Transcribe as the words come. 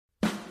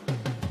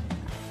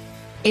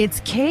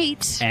It's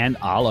Kate. And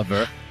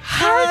Oliver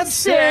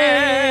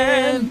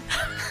Hudson.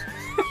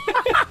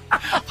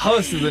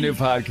 Host of the new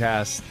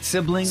podcast,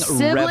 Sibling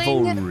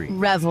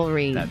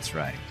Revelry. That's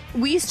right.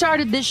 We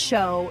started this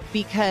show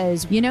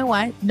because, you know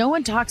what? No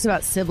one talks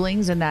about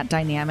siblings and that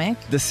dynamic.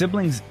 The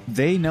siblings,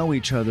 they know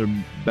each other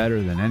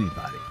better than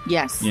anybody.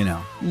 Yes. You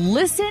know.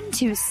 Listen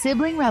to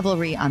Sibling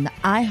Revelry on the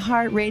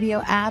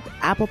iHeartRadio app,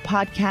 Apple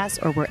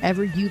Podcasts, or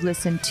wherever you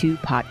listen to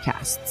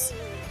podcasts.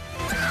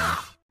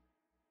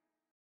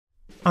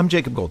 I'm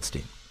Jacob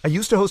Goldstein. I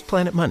used to host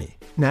Planet Money.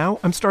 Now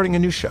I'm starting a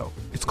new show.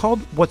 It's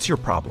called What's Your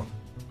Problem?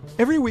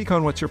 Every week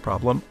on What's Your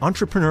Problem,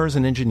 entrepreneurs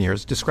and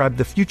engineers describe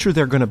the future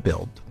they're going to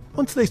build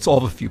once they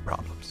solve a few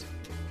problems.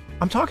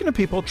 I'm talking to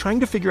people trying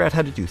to figure out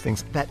how to do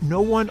things that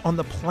no one on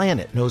the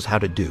planet knows how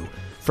to do,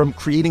 from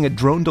creating a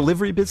drone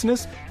delivery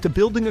business to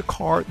building a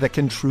car that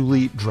can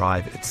truly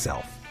drive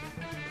itself.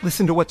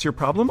 Listen to What's Your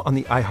Problem on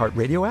the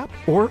iHeartRadio app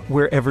or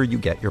wherever you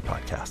get your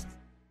podcasts.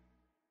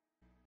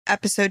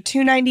 Episode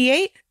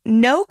 298,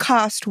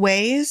 no-cost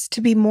ways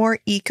to be more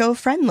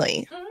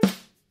eco-friendly.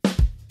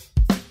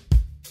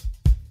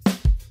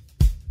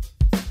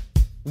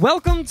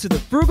 Welcome to the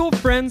Frugal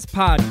Friends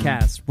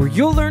podcast, where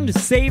you'll learn to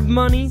save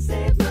money,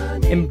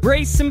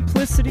 embrace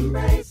simplicity,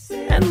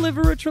 and live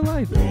a richer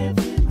life.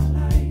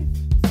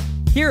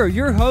 Here are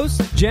your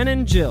hosts, Jen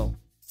and Jill.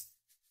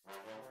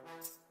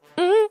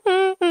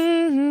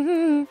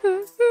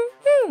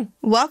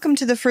 Welcome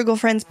to the Frugal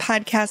Friends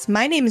podcast.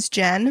 My name is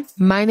Jen.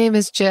 My name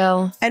is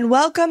Jill. And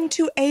welcome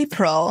to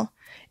April.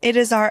 It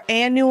is our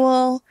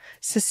annual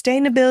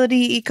sustainability,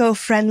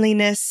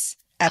 eco-friendliness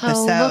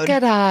episode. Oh, look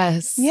at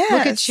us. Yes.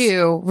 Look at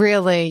you.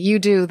 Really. You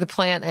do the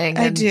planning.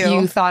 I do.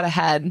 You thought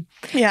ahead.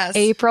 Yes.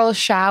 April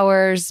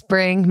showers,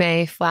 spring,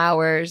 May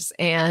flowers,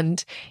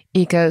 and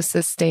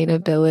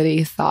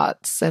eco-sustainability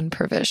thoughts and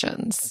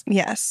provisions.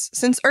 Yes.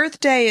 Since Earth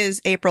Day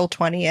is April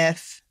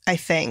 20th, I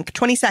think.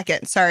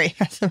 22nd, sorry.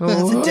 That's a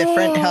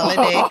different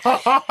holiday.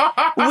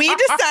 We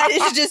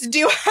decided to just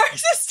do our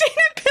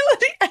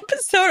sustainability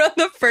episode on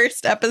the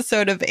first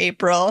episode of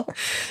April.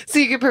 So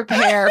you can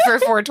prepare for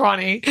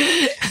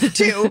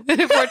 422.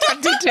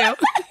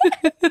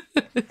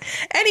 422.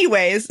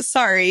 Anyways,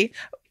 sorry.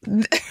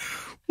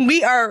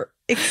 We are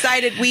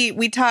excited.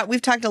 We've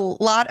talked a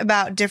lot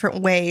about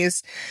different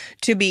ways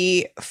to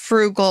be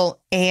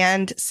frugal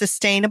and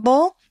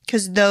sustainable,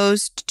 because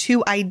those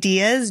two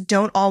ideas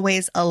don't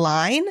always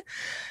align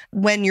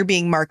when you're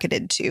being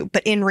marketed to.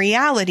 But in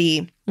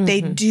reality,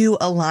 they do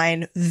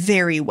align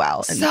very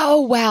well.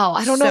 So well.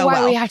 I don't know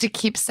why we have to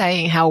keep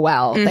saying how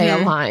well they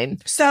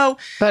align. So,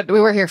 but we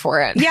were here for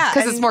it. Yeah.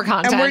 Because it's more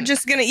content. And we're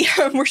just gonna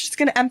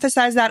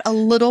emphasize that a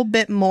little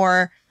bit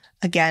more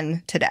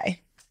again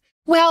today.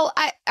 Well,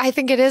 I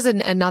think it is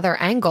another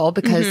angle,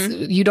 because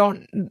you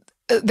don't...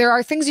 There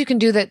are things you can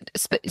do that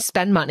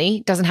spend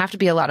money. Doesn't have to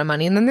be a lot of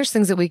money. And then there's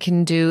things that we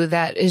can do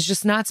that is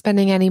just not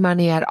spending any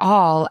money at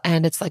all.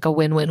 And it's like a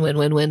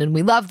win-win-win-win-win. And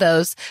we love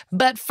those.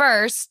 But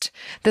first,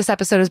 this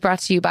episode is brought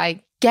to you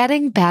by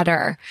Getting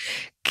Better.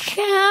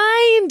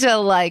 Kind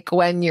of like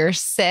when you're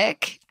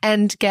sick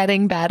and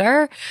getting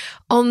better,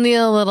 only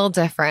a little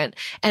different,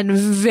 and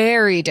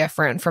very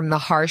different from the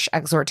harsh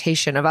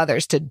exhortation of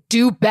others to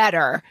do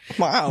better.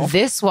 Wow.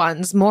 This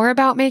one's more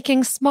about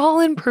making small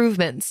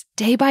improvements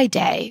day by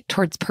day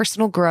towards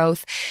personal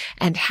growth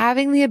and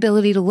having the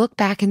ability to look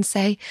back and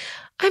say,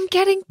 I'm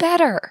getting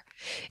better.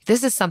 If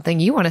this is something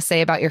you want to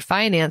say about your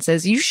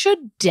finances, you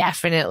should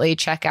definitely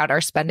check out our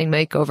spending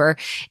makeover.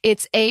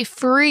 It's a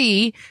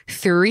free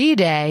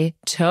 3-day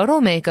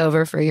total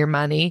makeover for your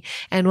money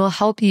and will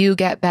help you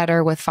get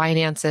better with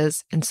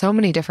finances in so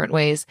many different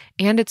ways.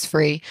 And it's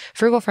free.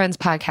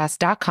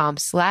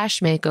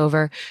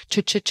 frugalfriendspodcast.com/makeover.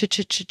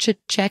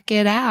 Check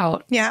it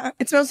out. Yeah.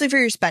 It's mostly for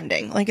your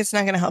spending. Like, it's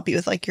not going to help you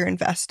with like your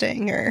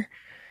investing or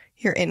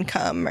your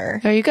income,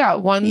 or there you go.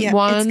 One it's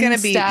gonna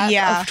be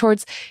step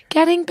towards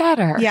getting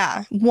better.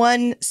 Yeah,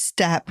 one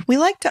step. We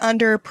like to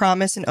under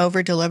promise and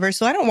over deliver,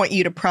 so I don't want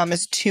you to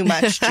promise too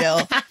much,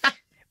 Jill.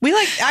 We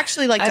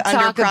actually like to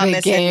under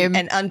promise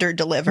and under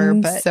deliver,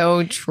 but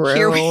so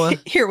true.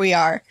 Here we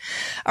are.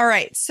 All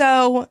right.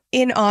 So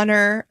in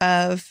honor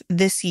of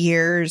this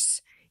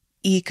year's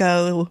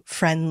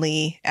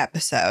eco-friendly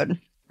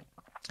episode,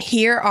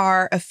 here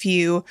are a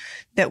few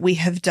that we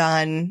have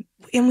done.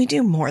 And we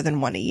do more than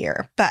one a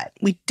year, but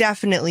we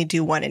definitely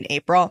do one in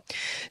April.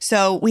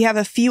 So we have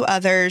a few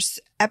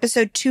others.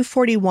 Episode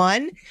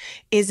 241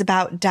 is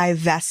about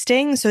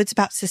divesting. So it's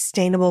about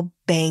sustainable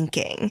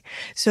banking.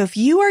 So if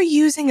you are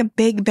using a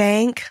big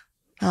bank,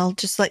 I'll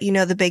just let you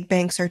know the big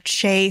banks are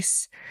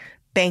Chase,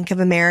 Bank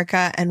of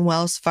America, and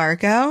Wells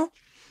Fargo.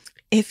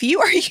 If you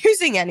are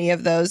using any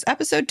of those,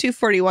 episode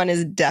 241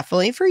 is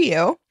definitely for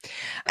you.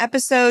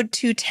 Episode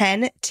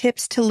 210,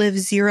 tips to live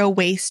zero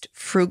waste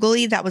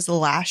frugally. That was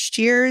last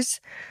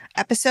year's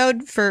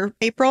episode for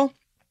April.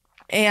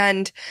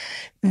 And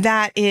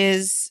that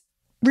is,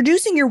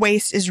 reducing your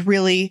waste is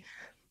really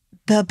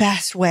the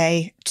best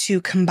way to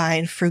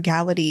combine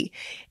frugality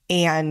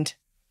and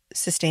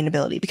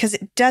sustainability, because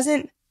it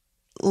doesn't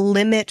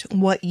limit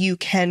what you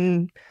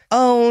can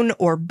own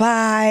or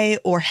buy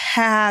or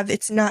have.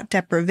 It's not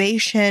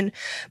deprivation,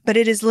 but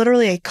it is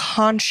literally a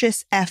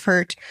conscious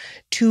effort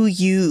to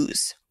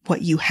use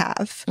what you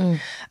have.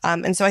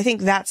 And so I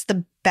think that's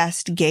the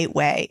best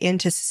gateway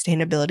into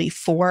sustainability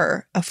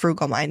for a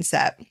frugal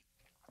mindset.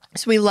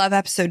 So we love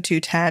episode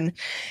 210.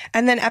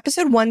 And then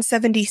episode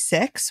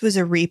 176 was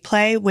a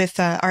replay with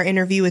our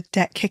interview with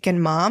Debt Kickin'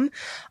 Mom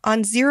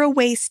on zero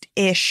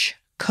waste-ish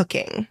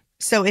cooking.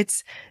 So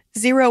it's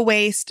zero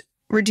waste,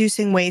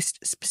 reducing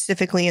waste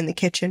specifically in the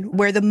kitchen,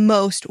 where the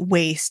most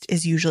waste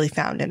is usually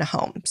found in a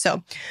home.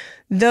 So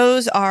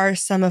those are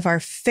some of our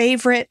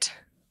favorite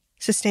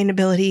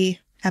sustainability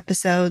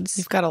episodes.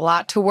 You've got a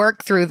lot to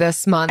work through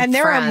this month. And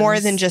there friends. are more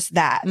than just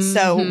that.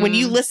 So when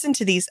you listen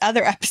to these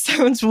other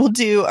episodes, we'll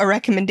do a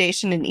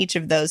recommendation in each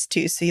of those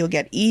too. So you'll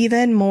get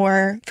even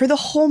more for the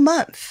whole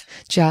month.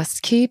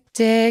 Just keep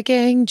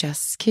digging.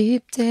 Just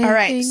keep digging. All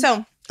right.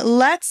 So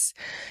let's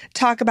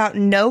talk about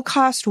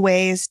no-cost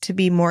ways to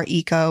be more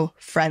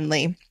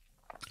eco-friendly.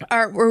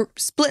 We're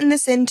splitting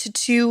this into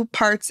two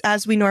parts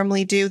as we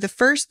normally do. The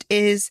first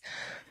is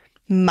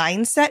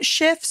mindset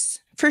shifts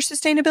for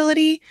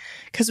sustainability,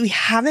 because we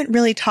haven't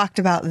really talked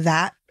about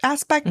that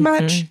aspect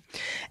much.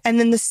 And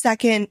then the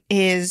second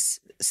is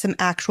some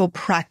actual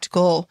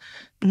practical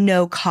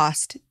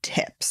no-cost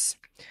tips.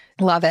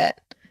 Love it.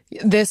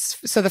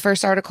 So the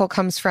first article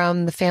comes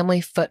from the Family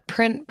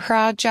Footprint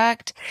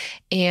Project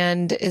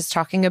and is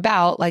talking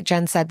about, like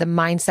Jen said, the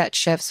mindset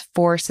shifts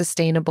for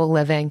sustainable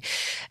living.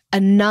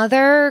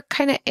 Another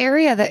kind of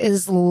area that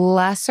is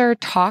lesser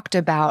talked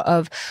about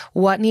of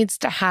what needs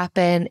to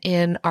happen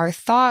in our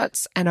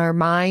thoughts and our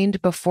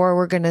mind before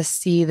we're going to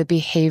see the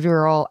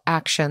behavioral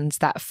actions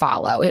that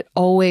follow. It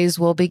always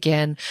will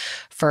begin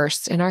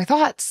first in our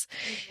thoughts.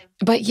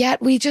 But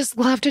yet we just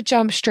love to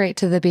jump straight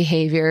to the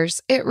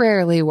behaviors. It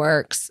rarely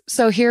works.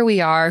 So here we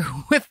are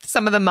with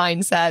some of the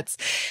mindsets.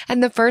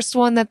 And the first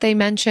one that they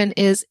mention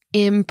is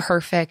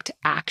imperfect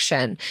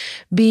action,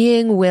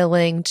 being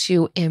willing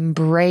to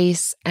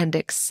embrace and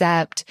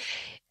accept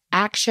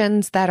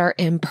actions that are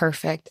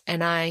imperfect.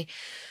 And I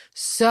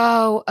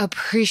so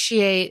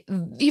appreciate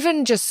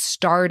even just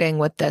starting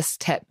with this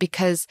tip,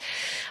 because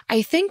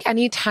I think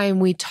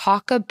anytime we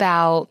talk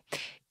about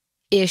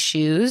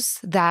issues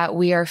that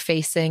we are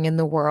facing in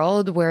the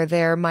world where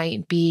there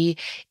might be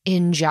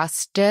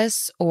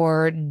injustice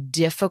or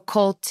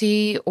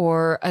difficulty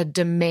or a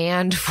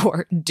demand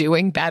for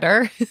doing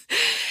better,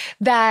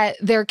 that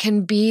there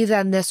can be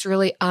then this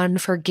really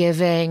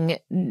unforgiving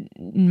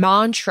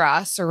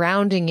mantra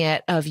surrounding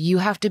it of you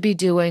have to be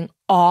doing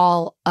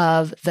all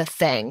of the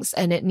things,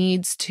 and it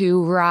needs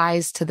to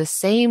rise to the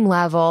same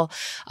level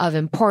of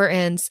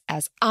importance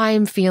as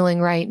I'm feeling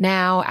right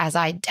now as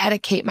I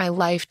dedicate my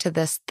life to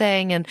this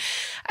thing. And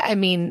I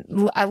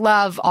mean, I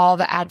love all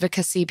the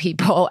advocacy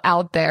people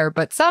out there,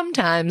 but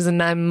sometimes,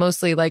 and I'm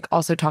mostly like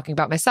also talking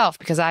about myself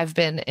because I've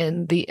been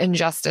in the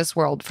injustice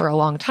world for a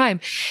long time,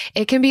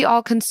 it can be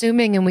all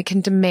consuming and we can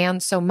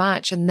demand so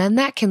much. And then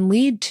that can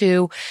lead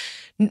to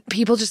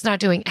people just not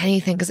doing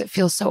anything because it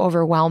feels so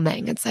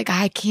overwhelming. It's like,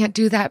 I can't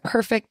do that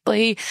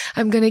perfectly.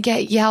 I'm going to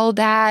get yelled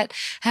at.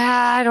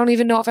 I don't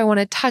even know if I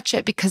want to touch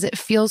it because it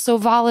feels so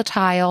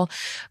volatile.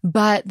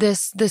 But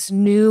this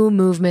new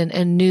movement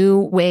and new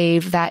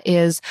wave that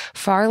is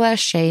far less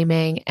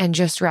shaming and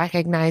just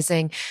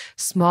recognizing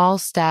small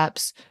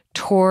steps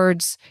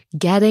towards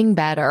getting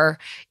better.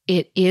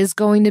 It is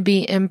going to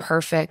be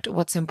imperfect.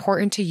 What's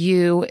important to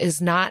you is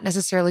not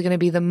necessarily going to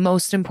be the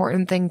most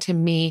important thing to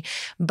me,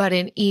 but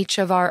in each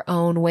of our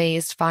own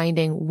ways,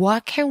 finding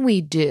what can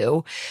we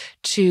do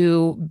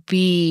to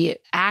be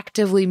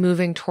actively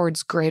moving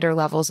towards greater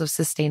levels of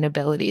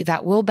sustainability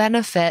that will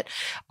benefit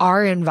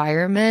our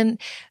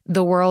environment,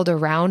 the world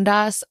around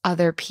us,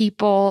 other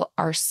people,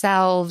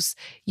 ourselves.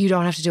 You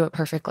don't have to do it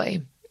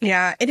perfectly.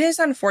 Yeah, it is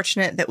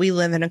unfortunate that we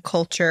live in a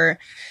culture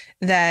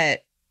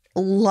that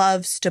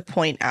loves to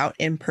point out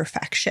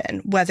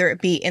imperfection, whether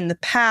it be in the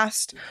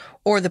past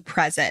or the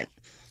present.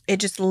 It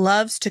just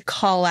loves to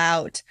call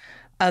out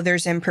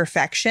others'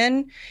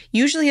 imperfection,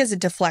 usually as a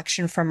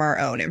deflection from our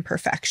own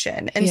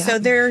imperfection. And so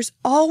there's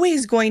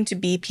always going to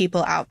be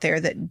people out there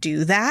that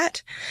do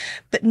that.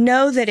 But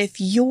know that if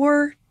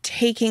you're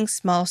taking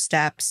small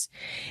steps,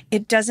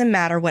 it doesn't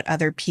matter what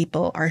other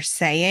people are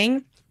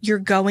saying. You're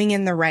going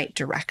in the right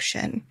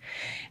direction.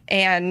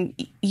 And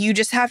you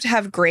just have to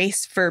have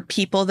grace for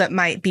people that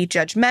might be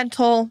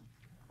judgmental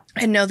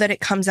and know that it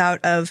comes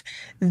out of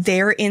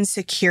their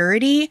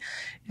insecurity,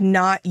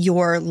 not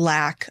your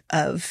lack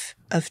of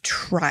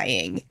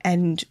trying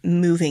and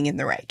moving in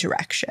the right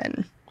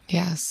direction.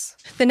 Yes.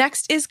 The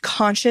next is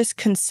conscious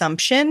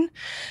consumption.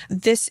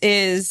 This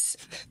is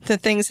the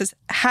thing says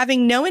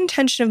having no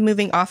intention of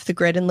moving off the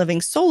grid and living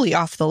solely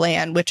off the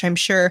land, which I'm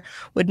sure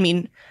would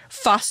mean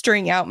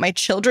fostering out my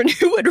children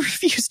who would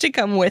refuse to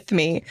come with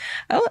me.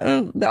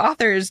 The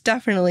author is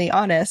definitely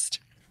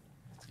honest.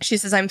 She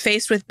says, I'm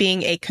faced with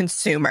being a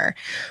consumer,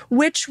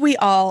 which we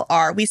all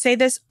are. We say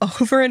this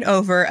over and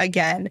over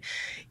again.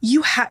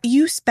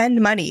 You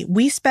spend money.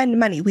 We spend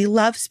money. We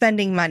love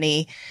spending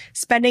money.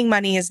 Spending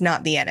money is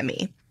not the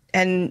enemy.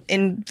 And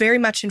very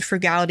much in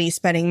frugality,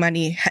 spending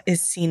money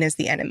is seen as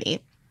the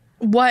enemy.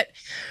 What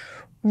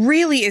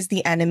really is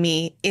the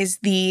enemy is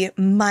the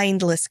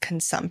mindless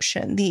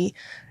consumption.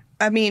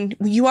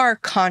 You are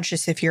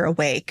conscious if you're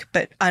awake,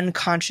 but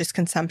unconscious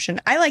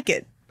consumption. I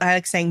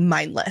like saying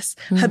mindless,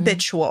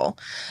 habitual,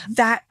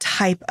 that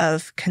type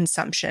of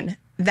consumption.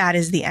 That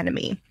is the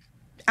enemy.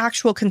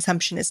 Actual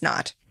consumption is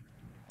not.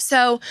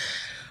 So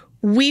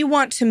we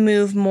want to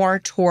move more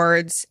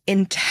towards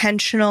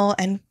intentional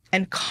and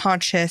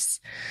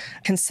conscious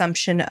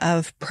consumption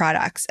of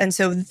products. And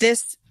so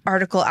this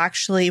article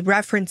actually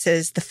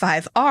references the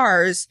 5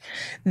 R's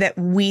that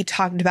we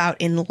talked about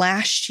in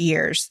last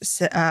year's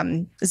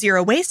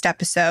Zero Waste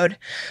episode,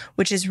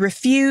 which is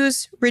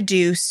refuse,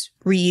 reduce,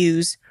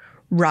 reuse,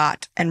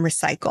 rot, and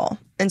recycle.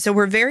 And so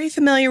we're very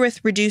familiar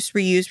with reduce,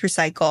 reuse,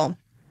 recycle.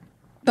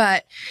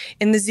 But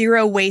in the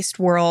zero waste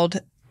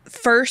world,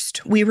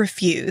 first we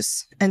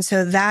refuse. And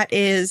so that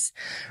is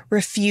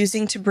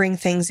refusing to bring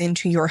things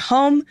into your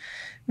home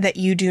that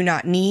you do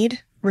not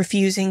need,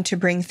 refusing to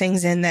bring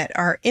things in that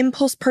are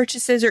impulse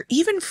purchases or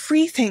even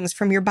free things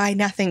from your buy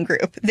nothing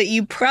group that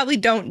you probably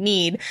don't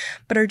need,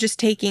 but are just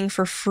taking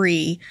for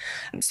free.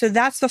 So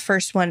that's the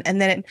first one.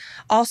 And then it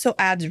also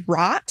adds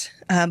rot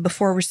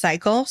before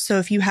recycle. So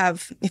if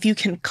you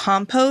can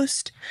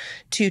compost,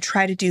 to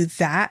try to do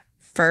that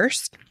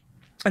first,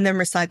 and then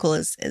recycle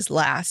is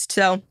last.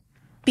 So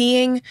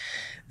being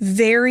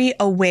very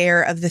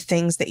aware of the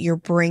things that you're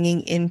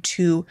bringing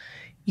into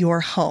your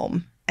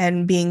home,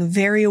 and being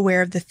very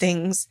aware of the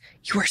things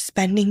you are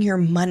spending your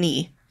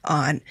money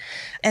on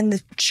and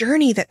the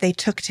journey that they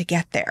took to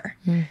get there.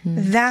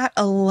 That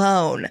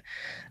alone,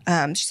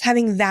 just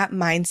having that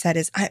mindset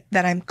is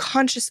that I'm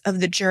conscious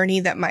of the journey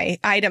that my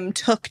item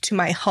took to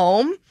my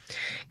home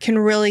can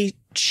really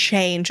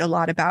change a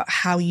lot about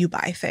how you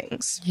buy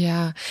things.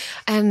 Yeah.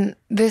 And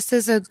this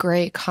is a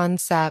great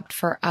concept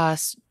for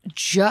us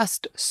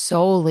just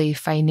solely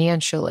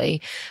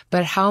financially,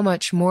 but how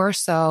much more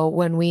so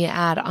when we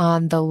add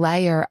on the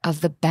layer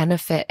of the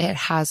benefit it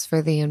has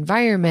for the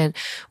environment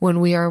when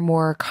we are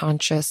more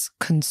conscious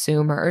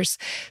consumers.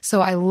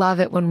 So I love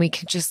it when we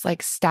can just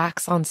like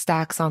stacks on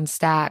stacks on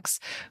stacks,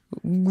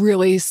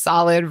 really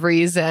solid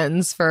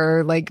reasons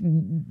for like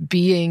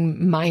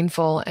being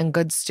mindful and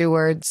good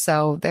stewards.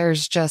 So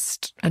there's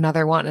just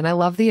another one. And I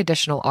love the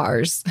additional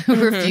R's,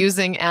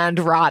 refusing and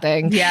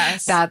rotting.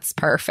 Yes. That's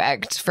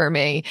perfect for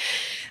me.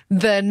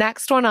 The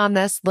next one on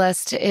this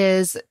list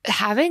is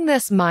having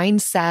this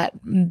mindset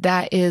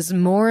that is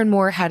more and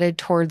more headed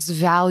towards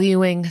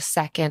valuing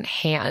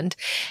secondhand.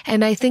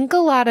 And I think a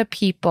lot of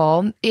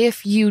people,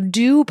 if you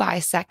do buy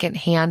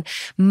secondhand,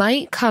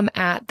 might come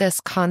at this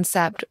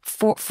concept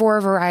for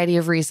a variety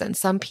of reasons.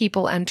 Some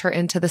people enter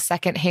into the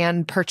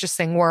secondhand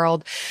purchasing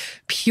world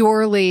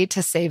purely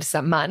to save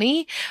some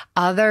money.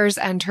 Others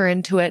enter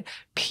into it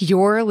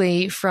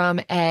purely from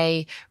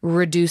a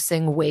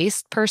reducing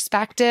waste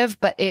perspective,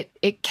 but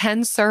it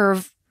can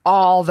serve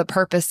all the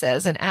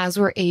purposes. And as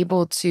we're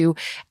able to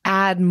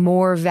add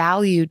more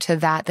value to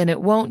that, then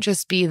it won't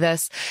just be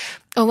this,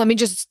 oh, let me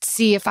just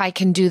see if I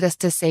can do this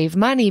to save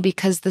money,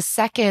 because the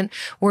second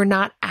we're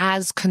not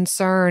as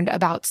concerned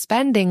about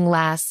spending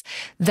less,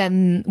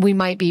 then we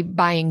might be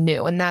buying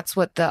new. And that's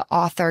what the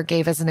author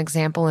gave as an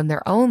example in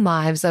their own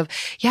lives of,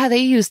 yeah, they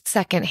used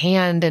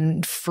secondhand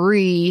and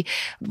free,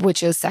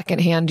 which is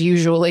secondhand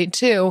usually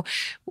too,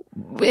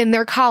 in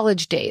their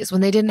college days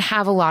when they didn't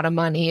have a lot of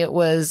money. It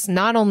was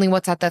not only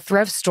what's at the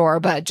thrift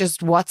store, but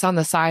just what's on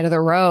the side of the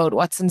road,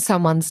 what's in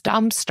someone's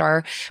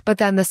dumpster. But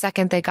then the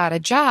second they got a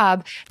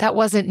job, that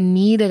wasn't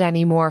needed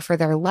anymore for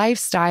their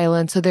lifestyle.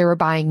 And so they were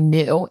buying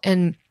new.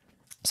 And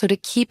so to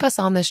keep us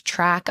on this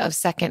track of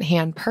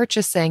secondhand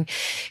purchasing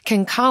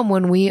can come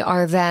when we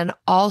are then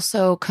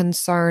also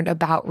concerned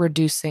about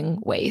reducing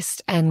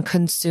waste and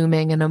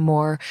consuming in a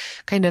more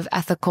kind of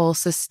ethical,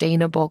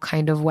 sustainable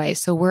kind of way.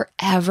 So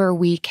wherever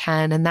we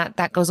can, and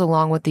that goes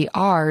along with the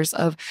R's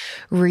of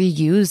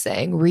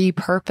reusing,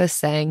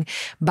 repurposing,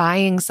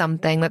 buying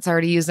something that's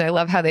already used. And I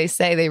love how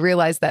they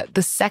realize that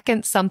the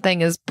second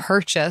something is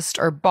purchased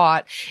or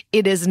bought,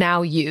 it is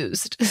now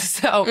used.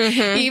 So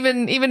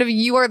even if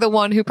you are the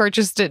one who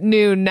purchased it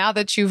new, now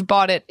that you've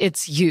bought it,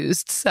 it's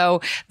used. So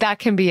that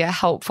can be a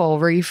helpful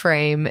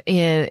reframe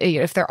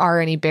if there are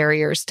any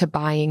barriers to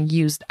buying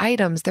used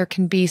items. There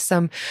can be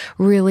some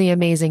really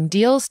amazing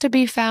deals to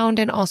be found,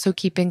 and also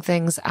keeping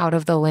things out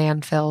of the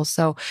landfill.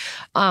 So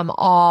I'm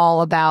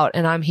all about,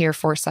 and I'm here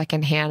for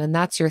secondhand, and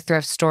that's your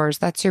thrift stores,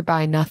 that's your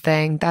buy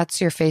nothing,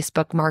 that's your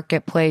Facebook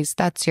marketplace,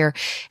 that's your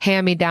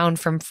hand-me-down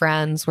from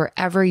friends,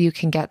 wherever you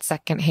can get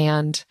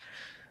secondhand.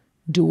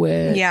 do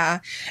it. Yeah.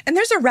 And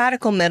there's a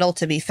radical middle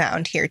to be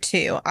found here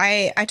too.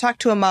 I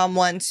talked to a mom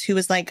once who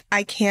was like,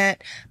 I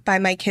can't buy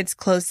my kids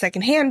clothes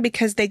secondhand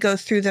because they go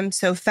through them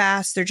so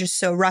fast. They're just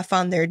so rough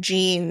on their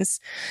jeans.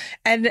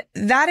 And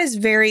that is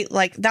very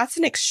that's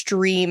an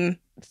extreme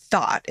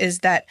thought, is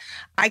that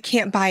I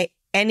can't buy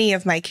any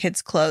of my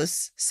kids'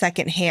 clothes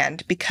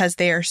secondhand because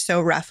they are so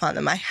rough on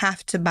them. I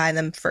have to buy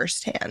them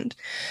firsthand.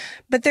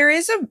 But there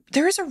is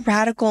a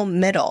radical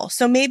middle.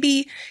 So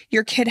maybe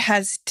your kid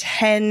has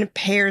 10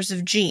 pairs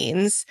of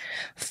jeans.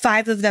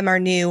 5 of them are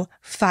new.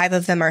 5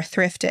 of them are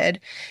thrifted.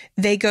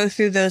 They go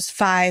through those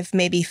 5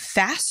 maybe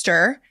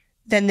faster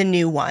than the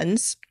new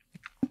ones.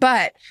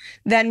 But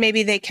then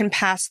maybe they can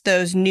pass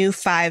those new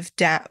 5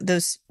 down,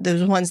 those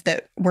ones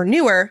that were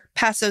newer,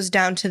 pass those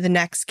down to the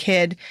next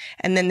kid,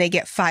 and then they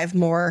get 5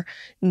 more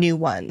new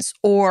ones.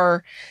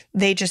 Or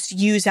they just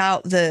use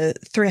out the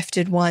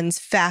thrifted ones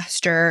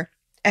faster,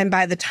 and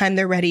by the time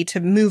they're ready to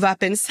move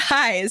up in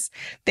size,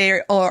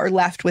 they are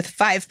left with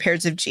 5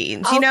 pairs of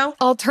jeans, you know?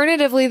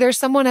 Alternatively, there's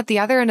someone at the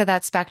other end of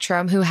that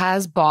spectrum who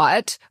has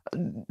bought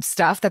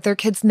stuff that their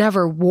kids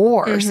never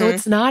wore. Mm-hmm. So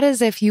it's not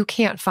as if you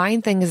can't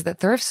find things at the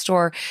thrift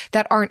store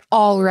that aren't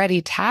already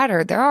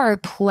tattered. There are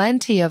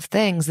plenty of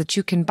things that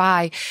you can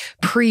buy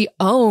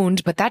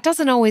pre-owned, but that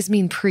doesn't always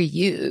mean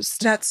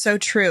pre-used. That's so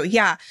true.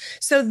 Yeah.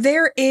 So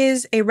there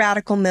is a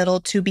radical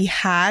middle to be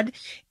had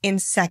in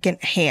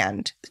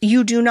secondhand.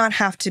 You do not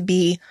have to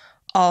be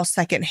all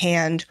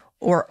secondhand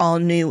or all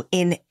new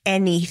in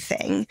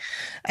anything.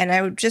 And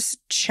I would just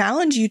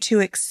challenge you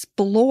to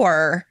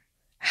explore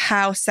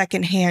how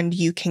secondhand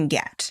you can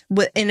get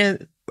in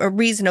a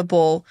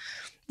reasonable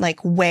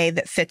way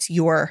that fits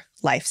your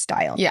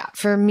lifestyle. Yeah.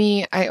 For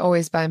me, I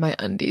always buy my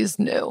undies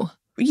new.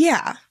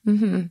 Yeah.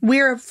 Mm-hmm.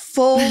 We're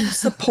full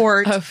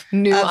support of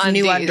new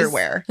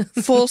underwear.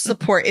 Full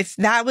support. If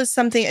that was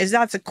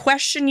that's a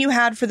question you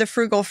had for the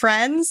Frugal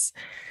Friends,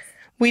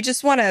 we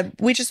just want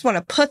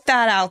to put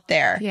that out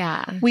there.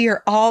 Yeah. We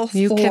are all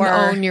you for can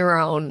own your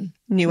own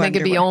new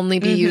underwear. It could only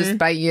be used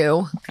by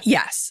you.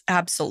 Yes,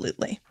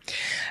 absolutely.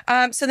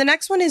 So the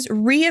next one is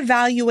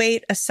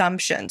reevaluate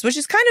assumptions, which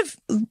is kind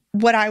of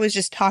what I was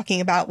just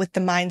talking about with the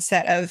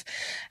mindset of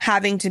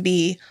having to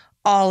be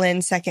all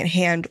in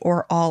secondhand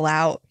or all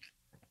out.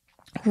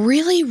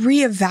 Really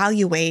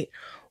reevaluate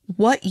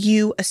what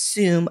you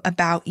assume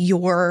about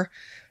your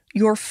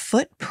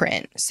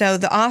footprint. So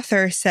the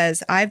author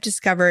says, I've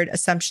discovered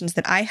assumptions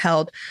that I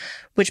held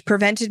which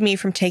prevented me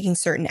from taking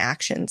certain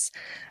actions.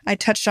 I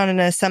touched on an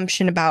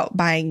assumption about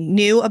buying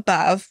new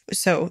above.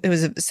 So it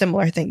was a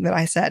similar thing that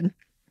I said.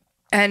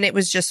 And it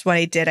was just what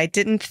I did. I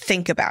didn't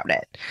think about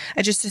it.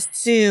 I just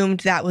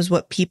assumed that was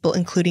what people,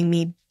 including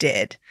me,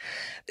 did.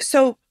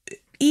 So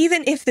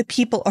even if the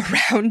people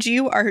around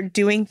you are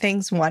doing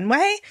things one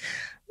way,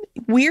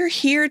 we're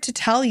here to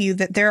tell you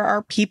that there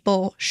are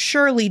people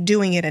surely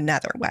doing it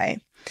another way.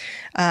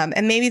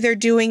 And maybe they're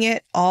doing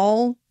it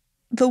all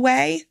the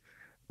way,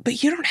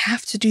 but you don't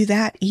have to do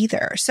that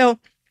either. So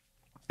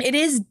it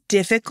is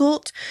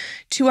difficult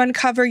to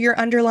uncover your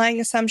underlying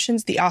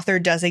assumptions. The author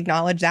does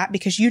acknowledge that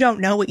because you don't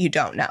know what you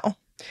don't know.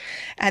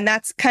 And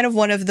that's kind of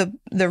one of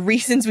the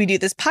reasons we do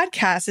this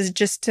podcast, is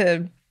just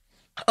to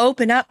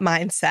open up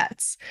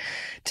mindsets,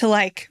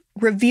 to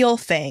reveal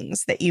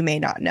things that you may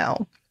not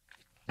know.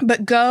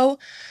 But go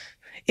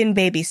in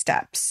baby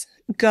steps.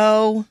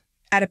 Go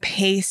at a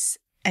pace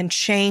and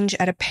change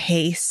at a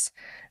pace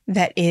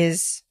that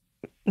is,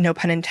 no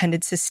pun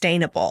intended,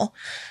 sustainable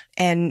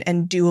and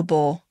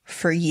doable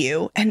for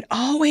you. And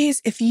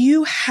always, if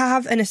you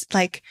have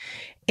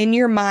in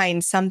your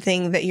mind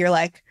something that you're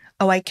like,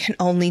 oh, I can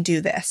only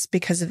do this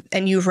because of,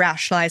 and you've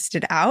rationalized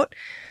it out.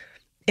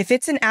 If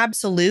it's an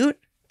absolute,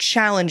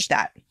 challenge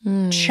that.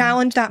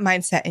 Challenge that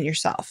mindset in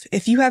yourself.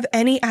 If you have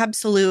any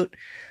absolute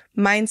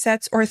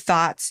mindsets or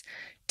thoughts,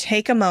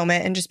 take a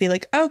moment and just be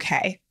like,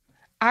 okay,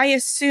 I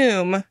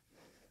assume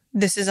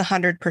this is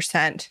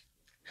 100%.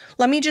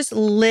 Let me just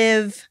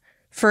live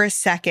for a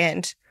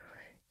second.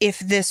 If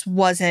this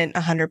wasn't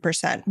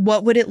 100%,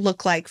 what would it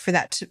look like for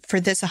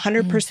this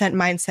 100%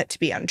 mindset to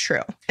be untrue?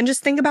 And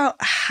just think about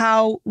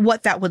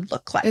what that would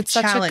look like. It's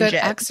such a good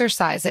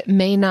exercise. It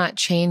may not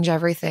change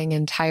everything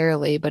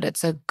entirely, but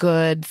it's a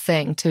good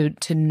thing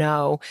to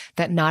know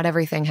that not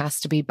everything has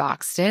to be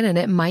boxed in, and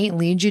it might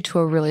lead you to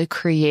a really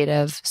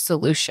creative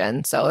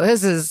solution. So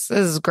this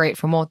is great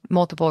for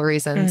multiple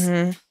reasons.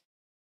 Mm-hmm.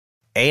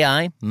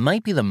 AI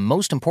might be the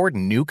most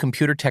important new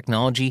computer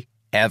technology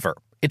ever.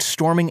 It's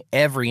storming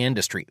every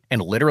industry, and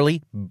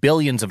literally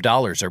billions of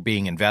dollars are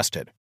being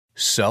invested.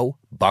 So,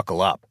 buckle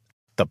up.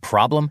 The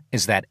problem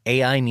is that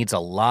AI needs a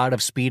lot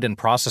of speed and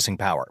processing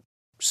power.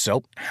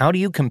 So, how do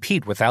you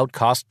compete without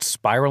costs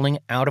spiraling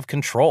out of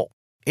control?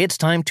 It's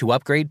time to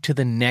upgrade to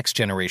the next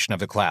generation of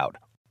the cloud,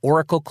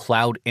 Oracle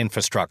Cloud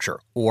Infrastructure,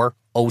 or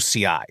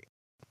OCI.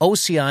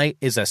 OCI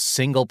is a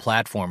single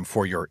platform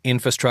for your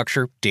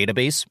infrastructure,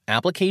 database,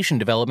 application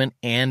development,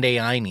 and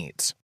AI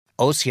needs.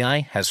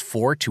 OCI has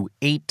 4 to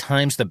 8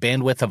 times the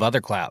bandwidth of other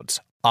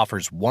clouds,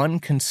 offers one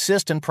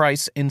consistent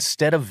price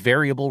instead of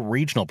variable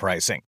regional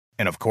pricing,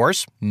 And of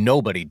course,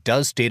 nobody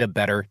does data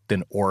better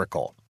than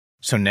Oracle.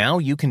 So now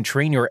you can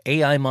train your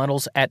AI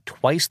models at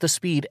twice the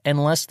speed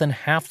and less than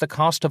half the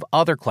cost of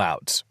other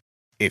clouds.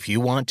 If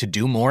you want to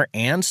do more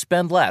and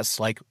spend less,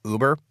 like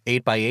Uber,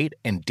 8x8,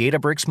 and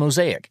Databricks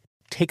Mosaic,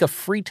 take a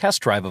free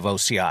test drive of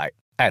OCI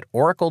at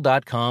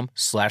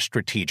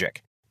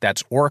oracle.com/strategic.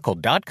 That's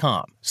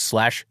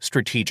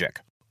oracle.com/strategic.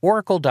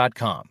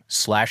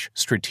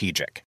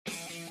 oracle.com/strategic.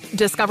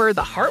 Discover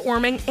the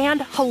heartwarming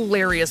and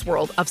hilarious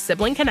world of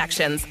sibling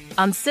connections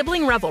on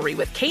Sibling Revelry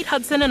with Kate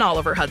Hudson and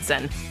Oliver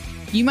Hudson.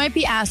 You might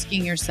be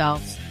asking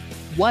yourself,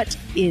 what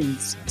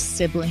is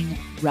sibling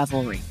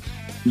revelry?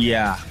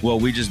 Yeah,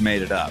 well, we just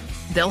made it up.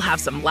 They'll have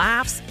some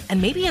laughs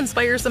and maybe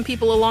inspire some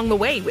people along the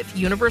way with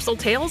universal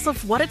tales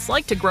of what it's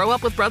like to grow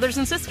up with brothers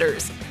and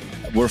sisters.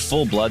 We're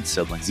full-blood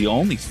siblings, the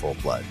only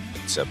full-blood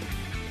sibling.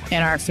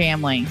 In our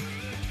family.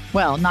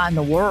 Well, not in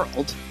the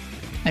world.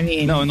 I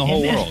mean... No, in the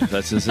whole world.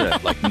 That's just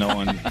it. Like, no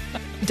one...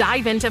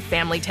 Dive into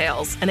family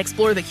tales and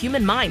explore the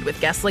human mind with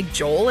guests like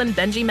Joel and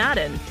Benji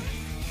Madden.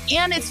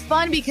 And it's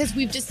fun because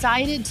we've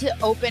decided to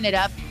open it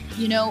up,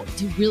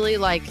 to really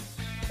like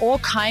all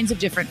kinds of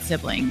different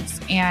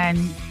siblings.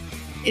 And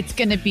it's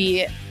going to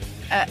be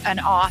an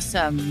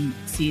awesome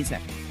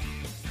season.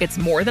 It's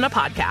more than a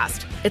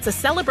podcast. It's a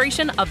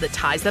celebration of the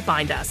ties that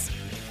bind us.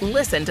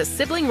 Listen to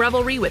Sibling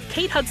Revelry with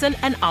Kate Hudson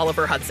and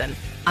Oliver Hudson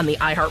on the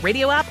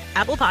iHeartRadio app,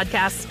 Apple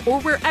Podcasts,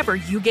 or wherever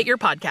you get your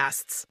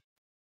podcasts.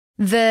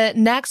 The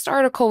next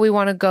article we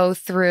want to go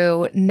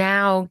through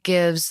now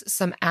gives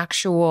some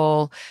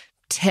actual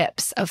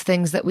tips of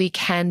things that we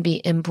can be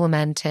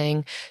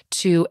implementing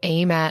to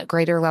aim at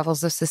greater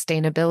levels of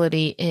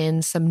sustainability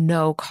in some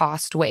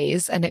no-cost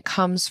ways. And it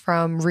comes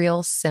from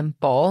Real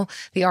Simple.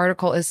 The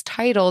article is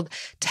titled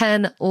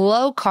 10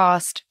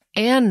 Low-Cost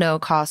and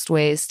No-Cost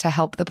Ways to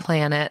Help the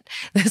Planet.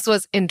 This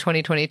was in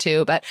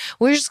 2022, but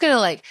we're just going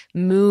to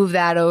move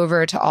that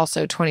over to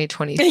also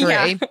 2023.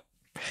 Yeah.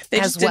 They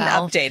just didn't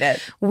update it.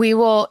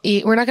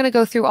 We're not going to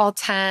go through all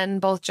 10.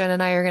 Both Jen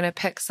and I are going to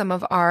pick some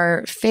of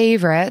our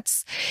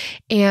favorites.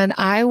 And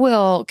I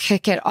will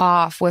kick it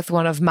off with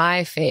one of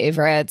my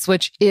favorites,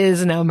 which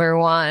is number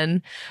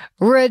 1,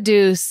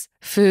 reduce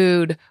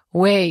food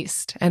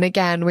waste. And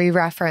again, we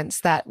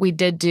referenced that we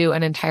did do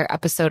an entire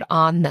episode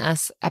on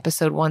this,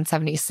 episode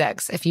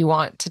 176, if you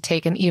want to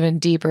take an even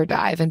deeper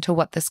dive into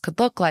what this could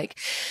look like.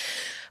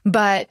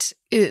 But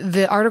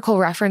the article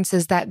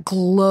references that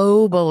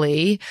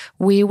globally,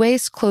 we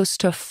waste close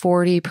to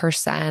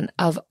 40%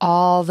 of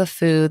all the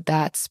food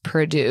that's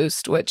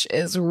produced, which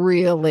is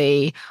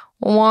really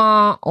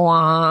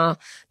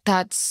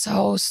that's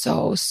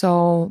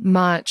so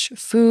much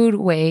food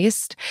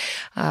waste,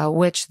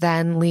 which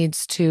then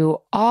leads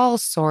to all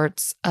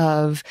sorts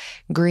of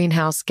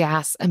greenhouse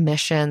gas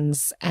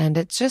emissions. And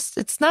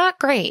it's not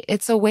great.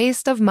 It's a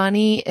waste of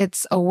money.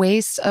 It's a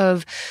waste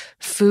of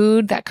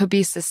food that could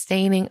be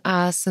sustaining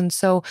us. And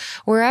so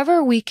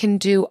wherever we can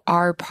do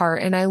our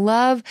part, and I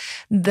love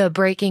the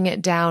breaking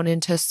it down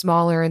into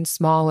smaller and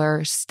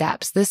smaller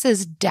steps. This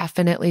is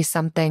definitely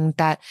something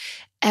that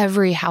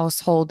every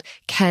household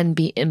can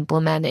be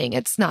implementing.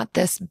 It's not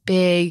this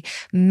big,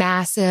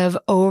 massive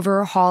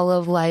overhaul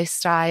of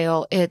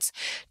lifestyle. It's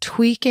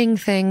tweaking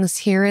things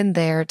here and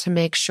there to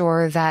make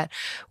sure that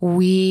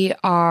we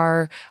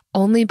are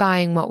only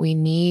buying what we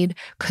need,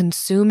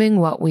 consuming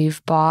what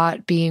we've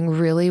bought, being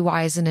really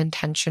wise and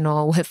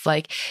intentional with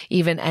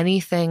even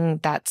anything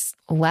that's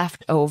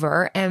left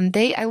over. And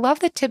I love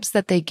the tips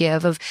that they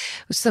give of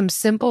some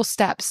simple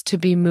steps to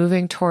be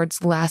moving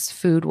towards less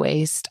food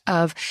waste,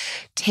 of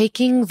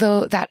taking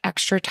that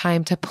extra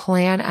time to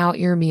plan out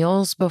your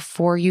meals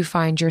before you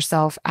find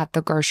yourself at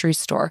the grocery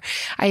store.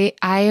 I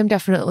am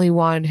definitely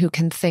one who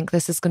can think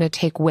this is going to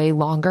take way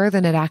longer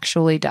than it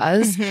actually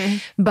does,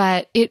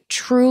 but it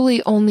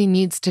truly only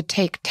needs to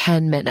take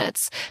 10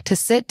 minutes to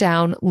sit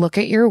down, look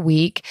at your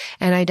week,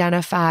 and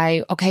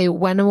identify, okay,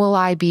 when will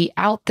I be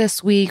out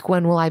this week?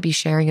 When will I be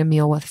sharing a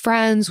meal with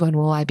friends? When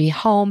will I be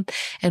home?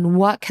 And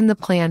what can the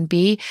plan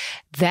be?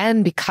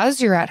 Then, because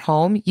you're at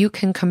home, you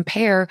can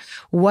compare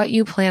what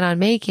you plan on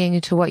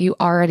making to what you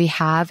already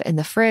have in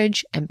the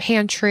fridge and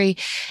pantry,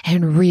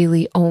 and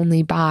really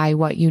only buy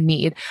what you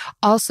need.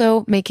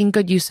 Also, making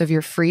good use of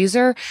your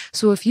freezer.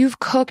 So if you've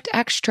cooked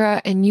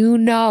extra and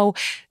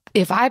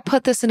if I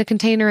put this in a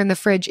container in the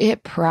fridge,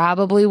 it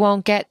probably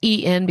won't get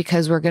eaten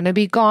because we're going to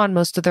be gone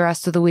most of the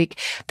rest of the week,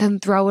 then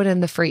throw it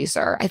in the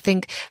freezer. I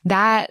think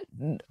that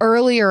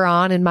earlier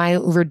on in my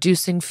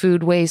reducing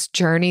food waste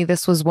journey,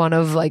 this was one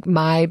of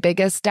my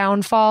biggest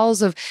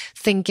downfalls of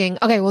thinking,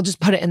 okay, we'll just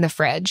put it in the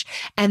fridge.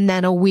 And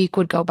then a week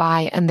would go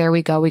by and there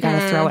we go. We got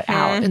to throw it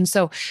out. And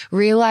so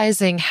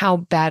realizing how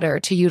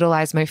better to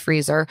utilize my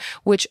freezer,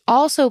 which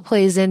also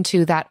plays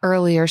into that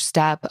earlier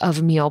step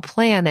of meal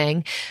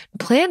planning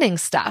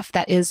stuff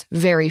that is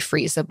very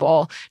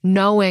freezable,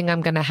 knowing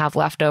I'm going to have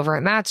leftover.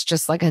 And that's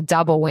just a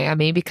double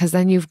whammy, because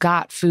then you've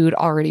got food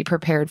already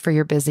prepared for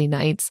your busy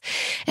nights.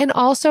 And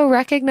also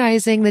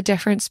recognizing the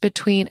difference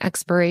between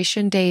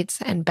expiration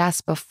dates and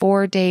best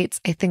before dates.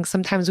 I think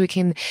sometimes we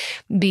can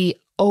be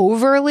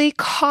overly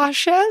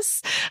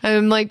cautious.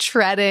 I'm like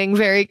treading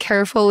very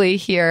carefully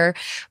here,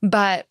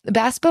 but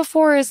best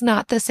before is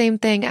not the same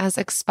thing as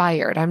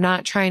expired. I'm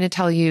not trying to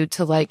tell you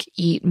to like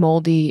eat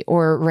moldy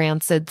or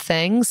rancid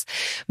things,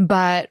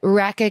 but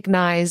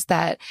recognize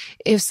that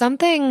if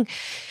something,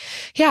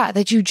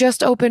 that you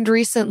just opened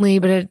recently,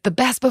 but the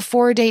best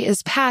before date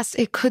is past,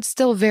 it could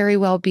still very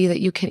well be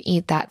that you can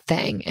eat that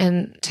thing,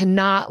 and to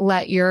not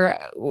let your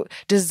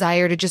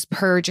desire to just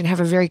purge and have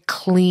a very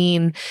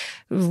clean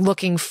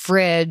looking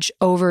fridge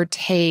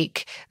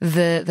overtake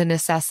the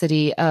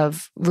necessity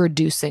of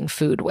reducing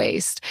food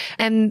waste.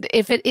 And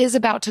if it is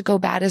about to go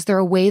bad, is there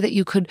a way that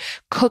you could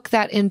cook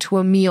that into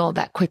a meal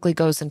that quickly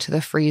goes into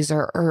the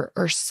freezer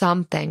or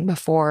something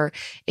before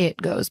it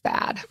goes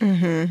bad?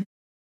 Mm-hmm.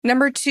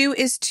 Number 2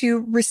 is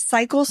to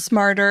recycle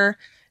smarter,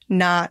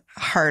 not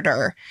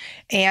harder.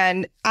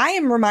 And I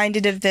am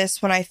reminded of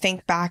this when I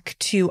think back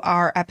to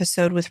our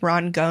episode with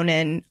Ron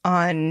Gonen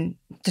on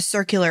the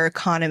circular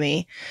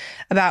economy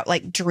about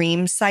like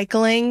dream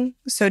cycling.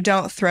 So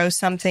don't throw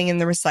something in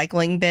the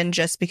recycling bin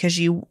just because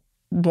you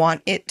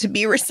want it to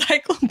be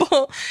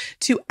recyclable,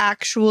 to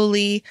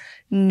actually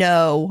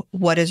know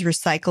what is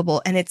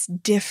recyclable. And it's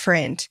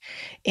different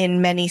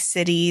in many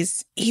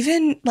cities,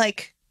 even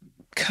like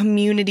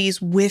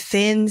communities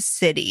within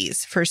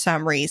cities for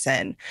some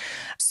reason.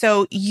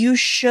 So you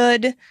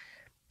should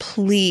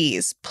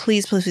please,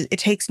 it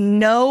takes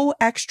no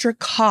extra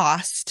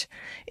cost.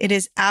 It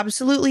is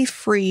absolutely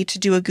free to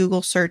do a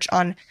Google search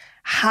on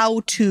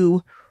how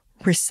to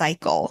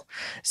recycle.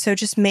 So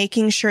just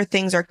making sure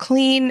things are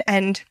clean.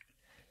 And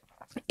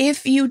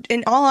if you,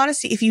 in all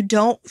honesty, if you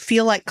don't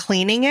feel like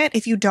cleaning it,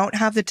 if you don't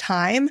have the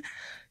time,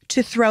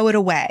 to throw it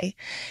away.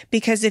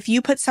 Because if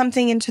you put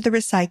something into the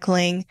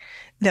recycling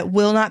that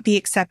will not be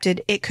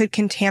accepted, it could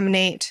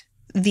contaminate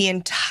the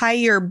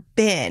entire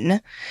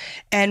bin,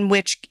 and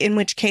in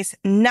which case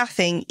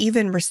nothing,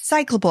 even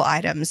recyclable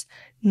items,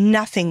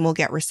 nothing will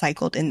get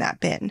recycled in that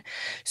bin.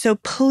 So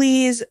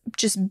please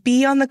just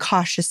be on the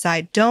cautious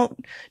side.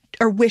 Don't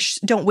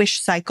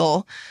wish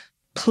cycle.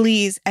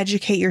 Please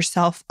educate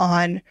yourself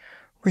on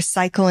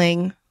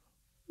recycling,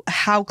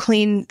 how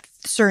clean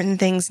certain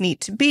things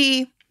need to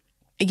be,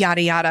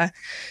 yada, yada,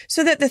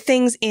 so that the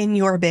things in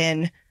your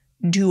bin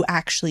do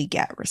actually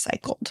get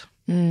recycled.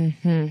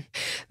 Mm-hmm.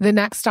 The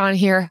next on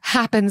here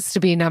happens to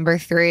be number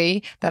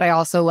 3 that I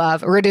also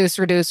love. Reduce.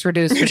 So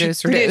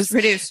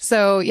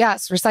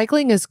yes,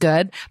 recycling is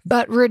good,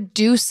 but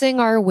reducing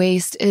our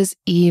waste is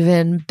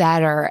even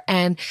better.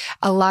 And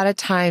a lot of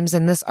times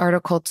in this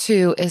article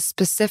too is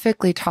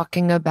specifically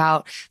talking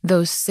about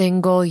those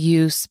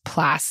single-use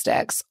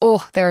plastics.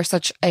 Oh, they're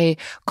such a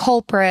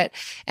culprit,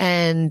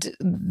 and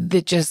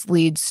it just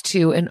leads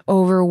to an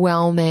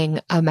overwhelming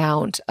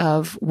amount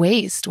of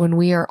waste when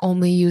we are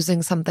only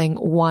using something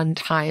one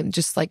time,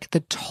 just like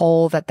the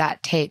toll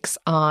that takes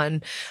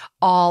on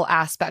all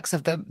aspects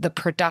of the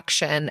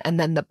production and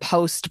then the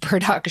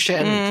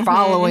post-production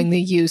following the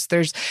use.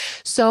 There's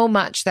so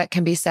much that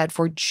can be said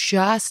for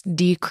just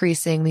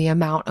decreasing the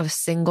amount of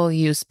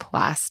single-use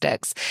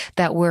plastics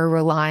that we're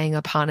relying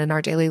upon in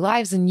our daily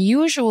lives. And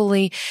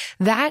usually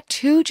that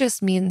too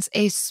just means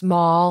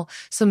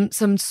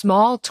some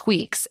small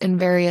tweaks in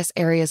various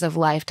areas of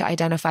life to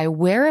identify,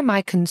 where am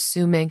I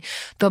consuming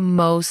the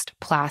most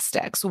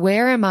plastics?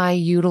 Where am I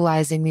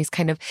utilizing these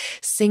kind of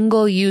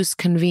single-use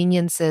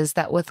conveniences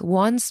that with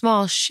one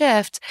small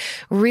shift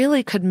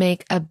really could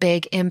make a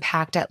big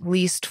impact, at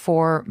least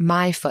for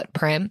my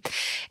footprint.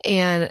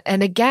 And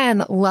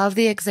again, love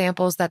the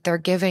examples that they're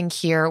giving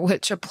here,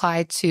 which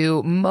apply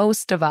to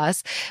most of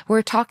us.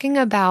 We're talking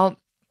about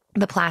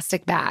the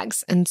plastic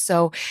bags. And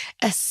so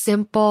a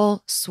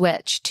simple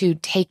switch to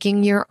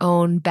taking your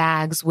own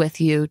bags with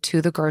you to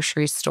the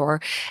grocery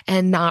store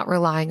and not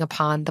relying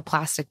upon the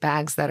plastic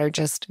bags that are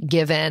just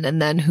given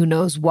and then who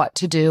knows what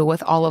to do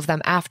with all of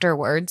them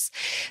afterwards.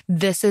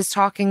 This is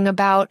talking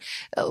about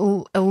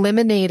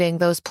eliminating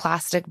those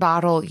plastic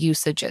bottle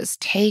usages.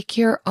 Take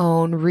your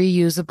own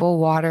reusable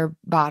water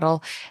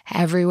bottle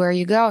everywhere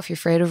you go. If you're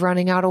afraid of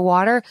running out of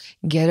water,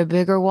 get a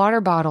bigger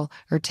water bottle,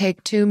 or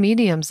take 2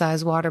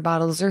 medium-sized water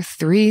bottles or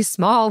 3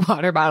 small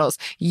water bottles.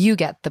 You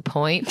get the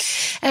point.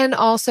 And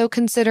also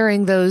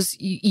considering those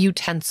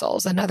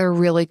utensils. Another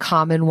really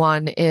common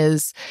one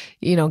is,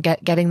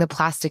 getting the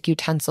plastic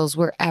utensils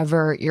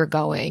wherever you're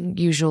going.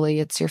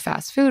 Usually it's your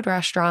fast food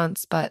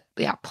restaurants, but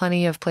yeah,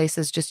 plenty of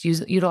places just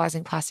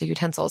utilizing plastic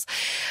utensils.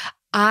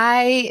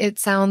 It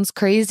sounds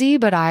crazy,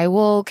 but I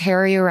will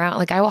carry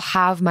around, I will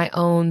have my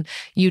own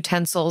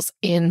utensils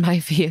in my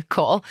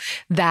vehicle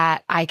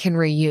that I can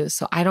reuse.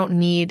 So I don't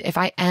need, if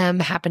I am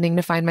happening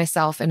to find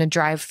myself in a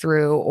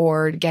drive-through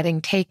or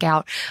getting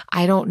takeout,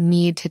 I don't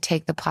need to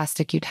take the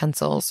plastic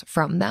utensils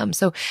from them.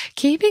 So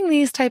keeping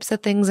these types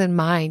of things in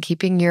mind,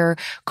 keeping your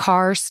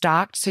car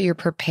stocked so you're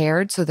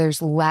prepared, so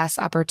there's less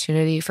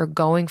opportunity for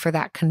going for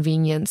that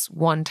convenience,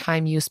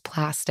 one-time use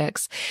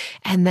plastics,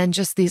 and then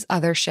just these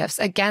other shifts.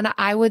 Again,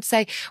 I would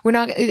say we're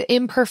not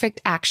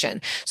imperfect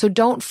action. So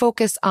don't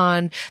focus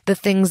on the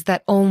things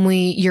that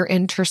only you're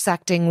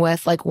intersecting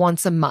with like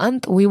once a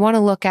month. We want to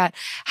look at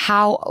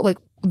how like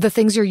the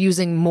things you're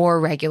using more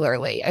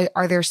regularly.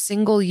 Are there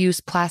single-use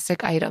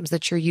plastic items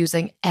that you're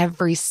using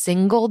every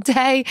single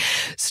day?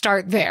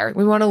 Start there.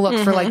 We want to look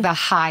for like the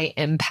high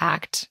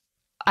impact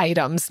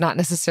items, not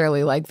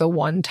necessarily like the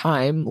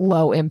one-time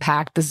low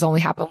impact. This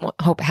only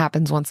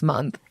happens once a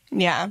month.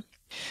 Yeah.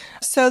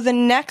 So the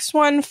next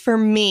one for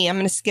me, I'm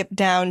going to skip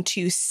down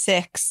to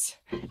 6,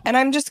 and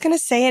I'm just going to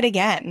say it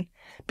again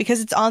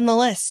because it's on the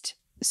list.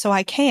 So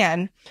I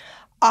can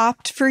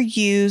opt for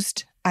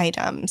used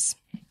items.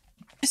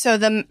 So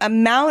the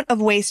amount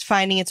of waste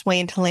finding its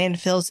way into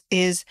landfills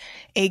is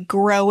a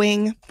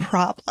growing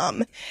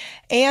problem.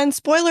 And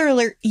spoiler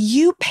alert,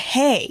 you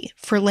pay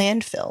for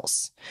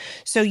landfills.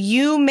 So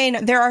you may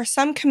not, there are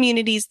some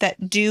communities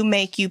that do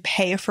make you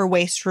pay for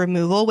waste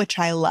removal, which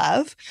I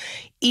love.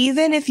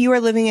 Even if you are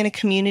living in a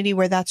community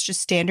where that's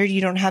just standard, you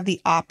don't have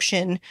the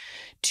option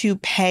to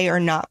pay or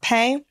not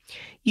pay,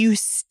 you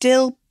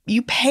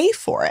pay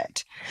for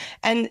it.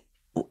 And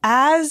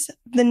as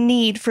the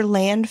need for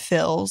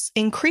landfills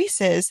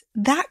increases,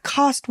 that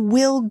cost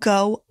will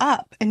go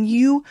up, and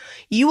you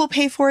will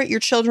pay for it.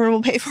 Your children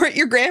will pay for it.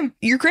 Your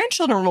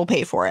grandchildren will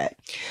pay for it.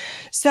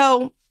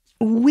 So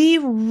we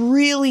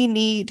really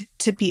need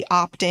to be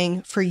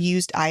opting for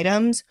used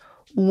items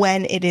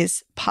when it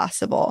is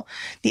possible.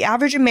 The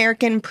average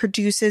American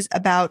produces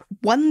about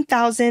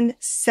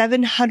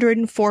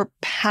 1,704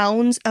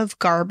 pounds of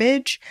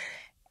garbage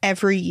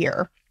every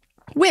year,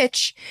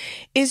 which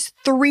is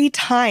 3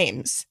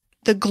 times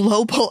the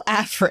global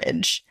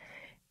average.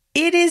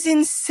 It is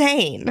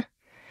insane.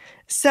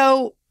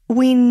 So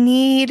we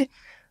need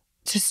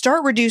to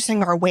start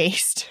reducing our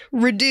waste.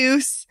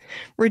 Reduce,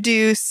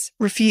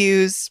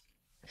 refuse,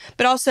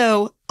 but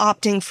also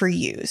opting for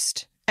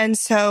used. And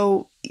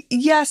so,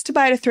 yes, to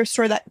buy at a thrift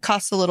store, that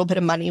costs a little bit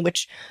of money,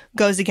 which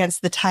goes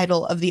against the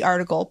title of the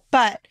article.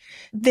 But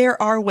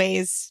there are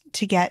ways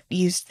to get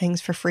used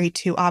things for free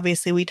too.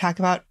 Obviously, we talk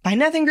about Buy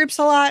Nothing groups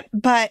a lot,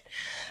 but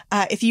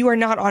if you are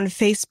not on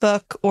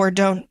Facebook or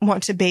don't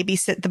want to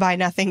babysit the Buy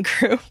Nothing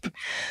group,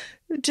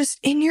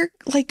 just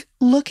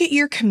look at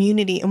your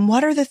community and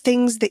what are the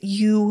things that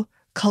you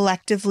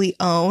collectively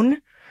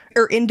own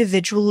or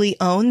individually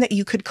own that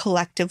you could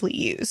collectively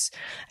use.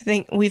 I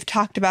think we've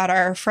talked about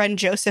our friend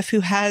Joseph, who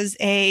has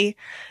a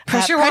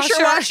pressure washer.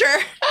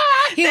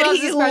 He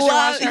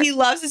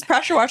loves his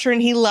pressure washer,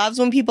 and he loves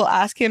when people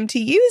ask him to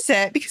use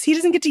it because he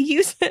doesn't get to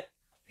use it.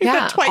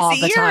 Twice all a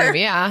year.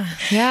 Time.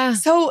 Yeah.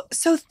 So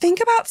think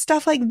about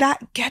stuff like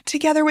that. Get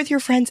together with your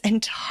friends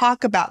and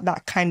talk about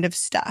that kind of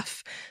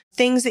stuff.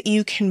 Things that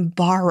you can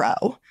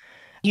borrow.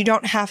 You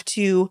don't have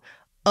to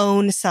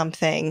own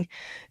something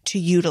to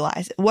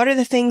utilize it. What are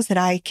the things that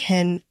I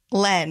can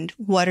lend?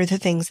 What are the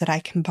things that I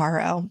can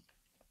borrow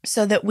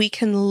so that we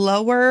can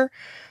lower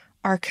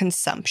our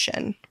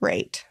consumption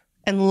rate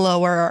and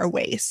lower our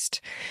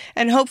waste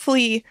and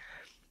hopefully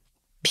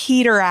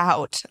peter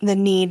out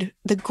the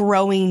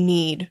growing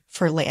need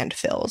for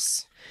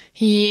landfills?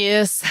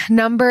 Yes.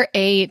 Number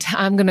 8,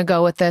 I'm going to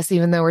go with this,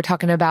 even though we're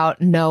talking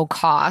about no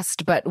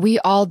cost, but we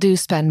all do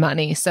spend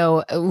money.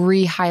 So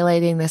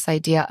re-highlighting this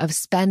idea of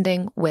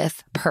spending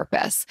with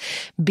purpose,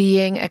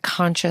 being a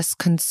conscious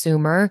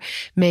consumer,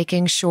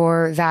 making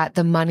sure that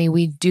the money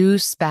we do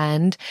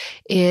spend,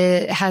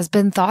 it has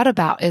been thought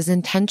about, is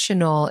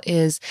intentional,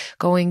 is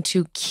going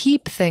to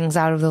keep things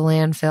out of the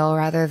landfill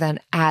rather than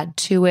add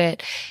to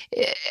it.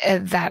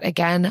 That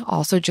again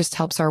also just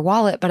helps our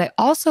wallet. But I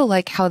also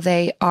like how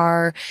they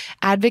are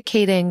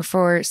advocating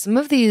for some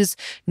of these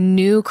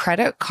new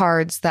credit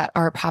cards that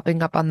are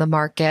popping up on the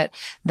market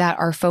that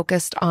are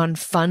focused on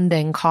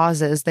funding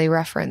causes. They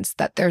reference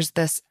that there's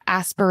this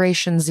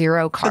Aspiration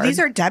Zero card. But these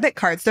are debit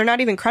cards. They're not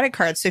even credit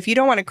cards. So if you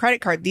don't want a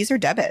credit card, these are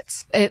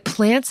debits. It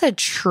plants a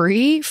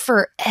tree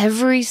for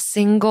every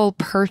single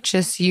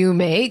purchase you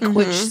make,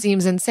 which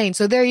seems insane.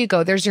 So there you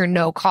go. There's your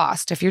no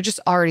cost. If you're just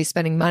already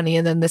spending money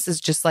and then this is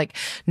just like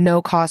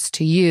no cost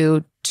to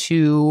you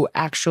to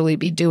actually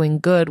be doing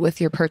good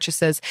with your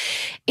purchases.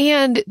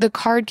 And the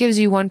card gives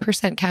you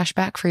 1% cash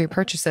back for your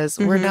purchases.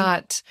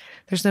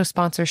 There's no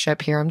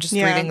sponsorship here. I'm just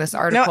reading this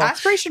article. No,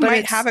 Aspiration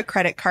might have a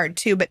credit card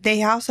too, but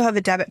they also have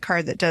a debit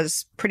card that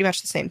does pretty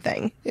much the same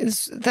thing.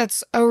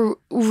 That's a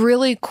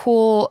really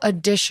cool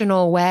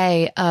additional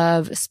way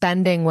of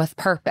spending with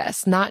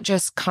purpose, not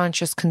just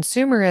conscious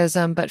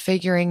consumerism, but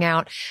figuring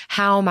out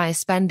how my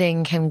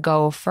spending can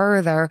go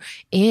further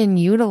in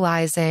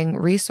utilizing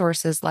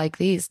resources like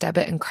these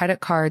debit and credit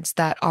cards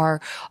that are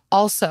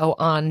also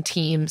on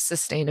team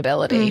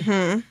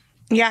sustainability.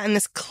 Yeah, and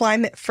this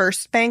Climate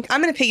First Bank.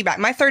 I'm going to piggyback.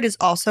 My third is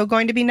also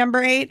going to be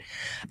number 8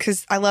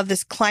 because I love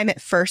this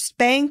Climate First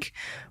Bank,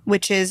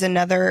 which is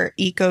another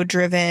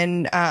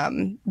eco-driven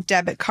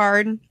debit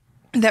card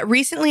that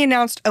recently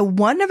announced a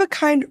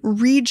one-of-a-kind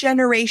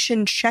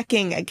regeneration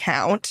checking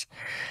account,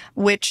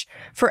 which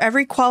for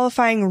every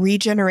qualifying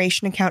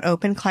regeneration account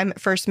open, Climate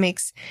First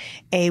makes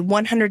a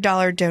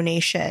 $100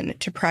 donation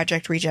to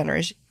Project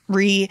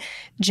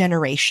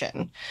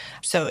regeneration.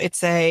 So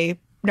it's a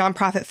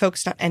nonprofit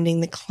focused on ending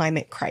the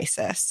climate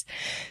crisis.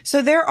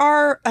 So there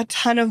are a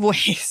ton of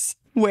ways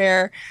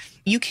where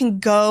you can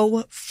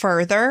go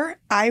further.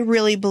 I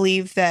really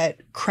believe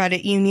that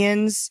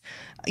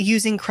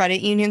using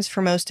credit unions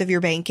for most of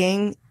your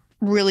banking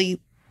really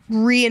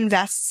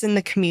reinvests in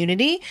the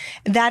community.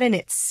 That in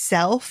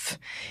itself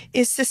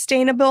is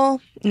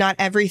sustainable. Not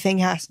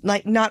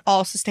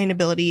all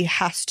sustainability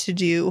has to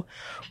do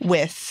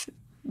with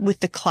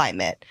the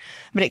climate,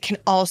 but it can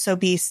also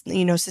be,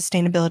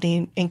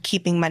 sustainability in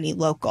keeping money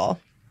local.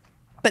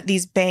 But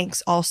these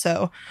banks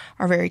also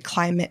are very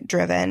climate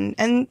driven,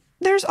 and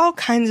there's all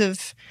kinds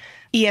of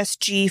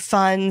ESG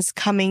funds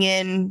coming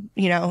in,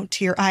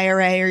 to your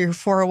IRA or your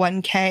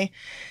 401k.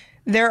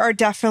 There are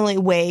definitely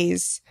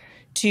ways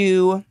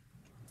to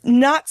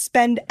not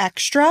spend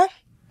extra,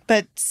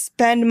 but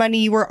spend money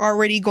you were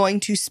already going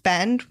to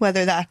spend,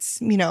 whether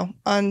that's,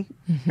 on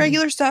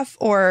regular stuff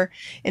or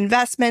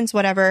investments,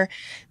 whatever,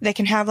 that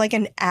can have like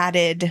an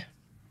added,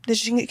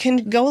 that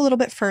can go a little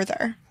bit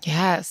further.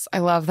 Yes, I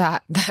love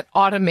that. That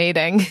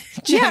automating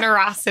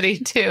generosity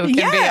too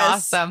can be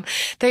awesome.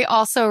 They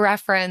also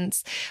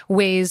reference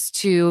ways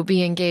to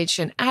be engaged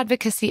in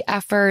advocacy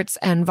efforts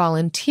and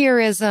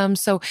volunteerism.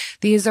 So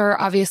these are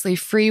obviously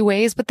free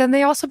ways, but then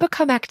they also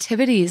become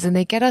activities and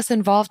they get us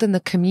involved in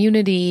the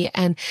community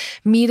and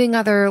meeting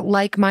other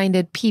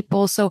like-minded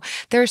people. So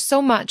there's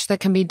so much that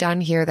can be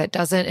done here that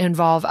doesn't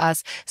involve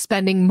us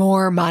spending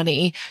more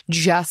money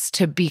just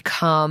to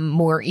become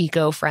more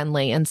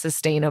eco-friendly and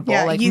sustainable.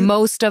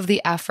 Most of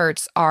the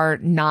efforts are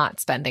not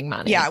spending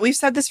money. Yeah, we've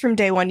said this from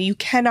day one. You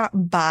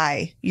cannot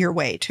buy your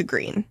way to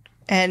green.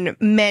 And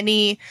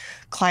many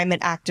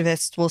climate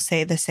activists will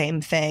say the same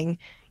thing.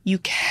 You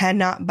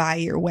cannot buy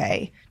your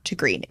way to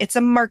green. It's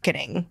a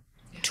marketing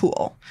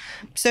tool.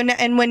 So,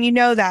 and when you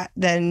know that,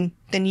 then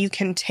you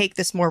can take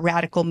this more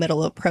radical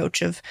middle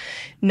approach of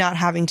not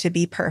having to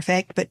be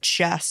perfect, but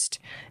just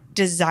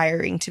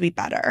desiring to be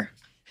better.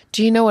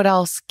 Do you know what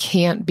else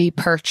can't be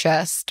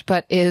purchased,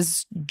 but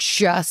is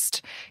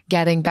just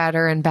getting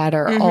better and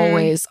better,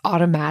 always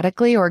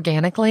automatically,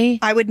 organically?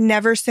 I would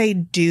never say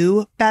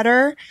do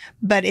better,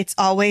 but it's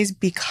always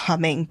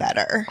becoming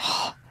better.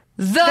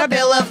 The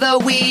bill of the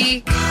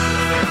week.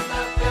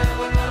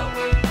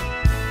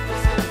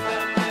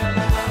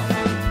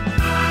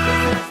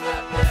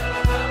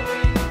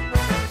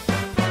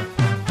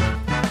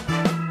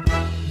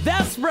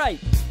 That's right.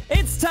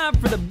 It's time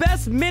for the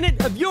best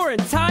minute of your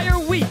entire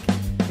week.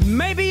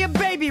 Maybe a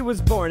baby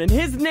was born and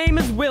his name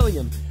is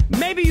William.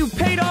 Maybe you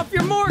paid off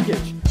your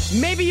mortgage.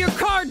 Maybe your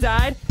car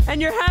died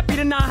and you're happy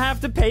to not have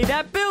to pay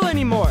that bill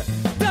anymore.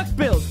 Duck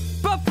bills,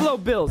 Buffalo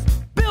Bills,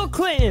 Bill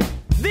Clinton.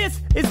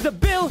 This is the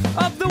bill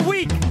of the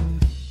week.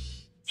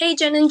 Hey,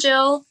 Jen and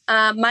Jill.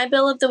 My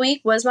bill of the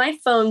week was my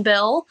phone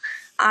bill.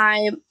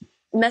 I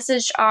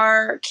messaged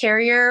our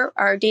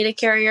data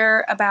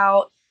carrier,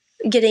 about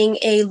getting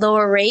a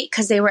lower rate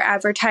because they were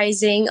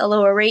advertising a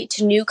lower rate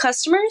to new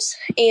customers.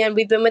 And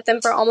we've been with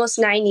them for almost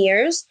 9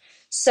 years.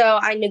 So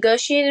I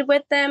negotiated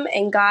with them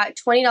and got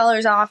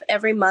 $20 off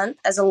every month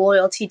as a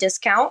loyalty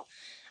discount.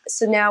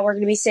 So now we're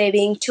going to be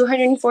saving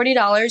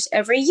 $240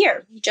 every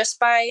year just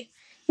by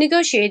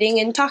negotiating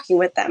and talking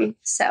with them.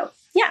 So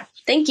yeah,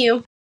 thank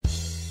you.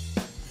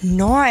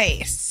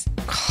 Nice.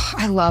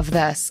 I love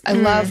this. I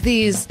love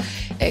these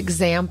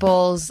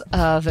examples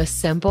of a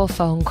simple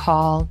phone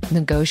call,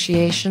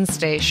 negotiation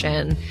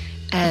station,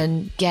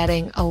 and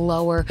getting a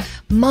lower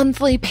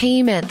monthly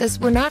payment.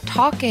 We're not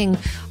talking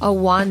a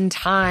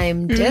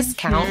one-time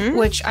discount,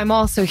 which I'm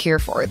also here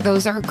for.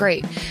 Those are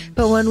great.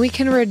 But when we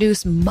can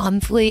reduce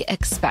monthly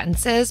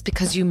expenses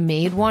because you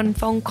made one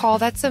phone call,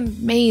 that's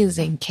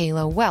amazing,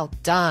 Kayla. Well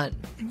done.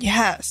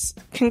 Yes.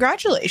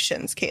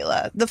 Congratulations,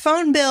 Kayla. The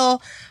phone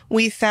bill,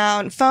 we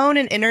found phone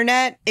and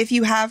internet, if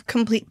you have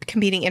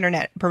competing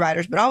internet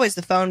providers, but always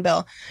the phone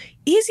bill,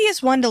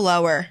 easiest one to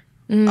lower.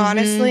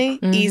 Honestly,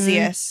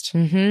 easiest.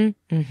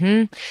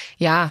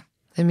 Yeah.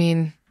 I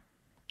mean,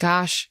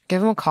 gosh,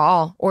 give them a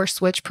call or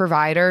switch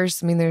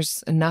providers. I mean,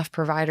 there's enough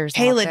providers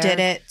out there. Kayla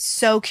did it.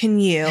 So can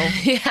you.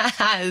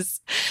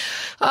 Yes.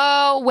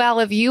 Oh,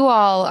 well, if you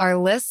all are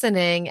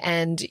listening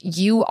and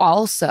you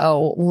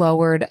also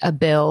lowered a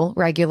bill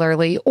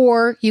regularly,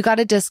 or you got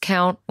a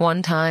discount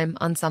one time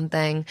on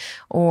something,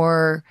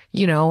 or,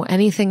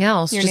 anything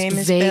else, your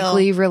just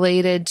vaguely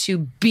related to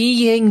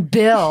being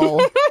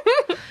Bill.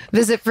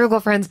 Visit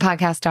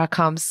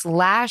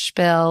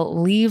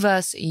frugalfriendspodcast.com/bill. Leave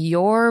us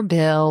your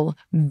bill.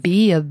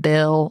 Be a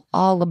bill.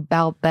 All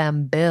about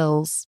them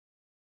bills.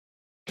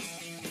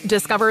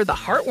 Discover the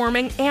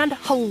heartwarming and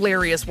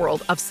hilarious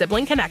world of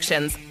sibling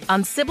connections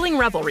on Sibling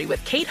Revelry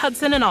with Kate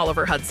Hudson and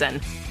Oliver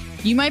Hudson.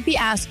 You might be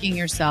asking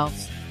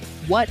yourself,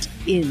 what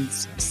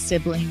is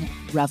sibling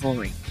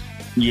revelry?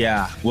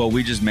 Yeah, well,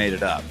 we just made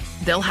it up.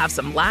 They'll have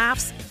some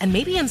laughs and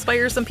maybe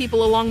inspire some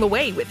people along the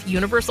way with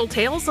universal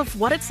tales of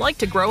what it's like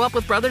to grow up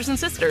with brothers and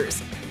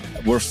sisters.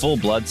 We're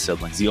full-blood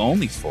siblings, the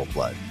only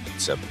full-blood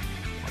sibling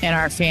in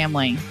our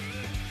family.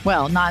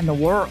 Well, not in the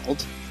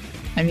world.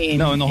 I mean,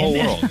 no, in the whole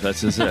world.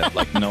 That's just it.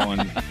 Like no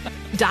one.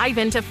 Dive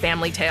into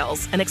family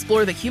tales and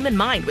explore the human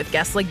mind with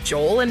guests like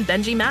Joel and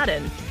Benji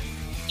Madden.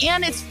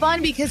 And it's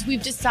fun because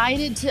we've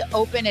decided to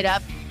open it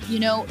up,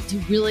 to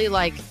really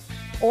like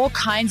all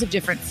kinds of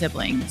different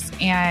siblings.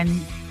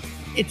 And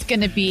it's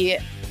going to be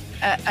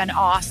an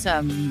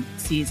awesome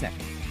season.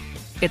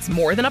 It's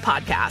more than a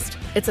podcast.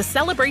 It's a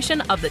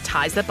celebration of the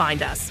ties that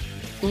bind us.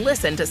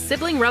 Listen to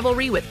Sibling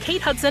Revelry with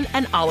Kate Hudson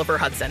and Oliver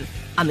Hudson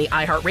on the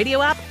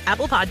iHeartRadio app,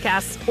 Apple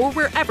Podcasts, or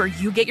wherever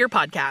you get your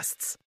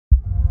podcasts.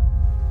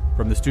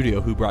 From the studio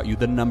who brought you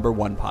the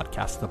 #1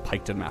 podcast, The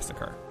Piketon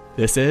Massacre,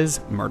 this is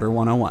Murder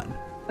 101.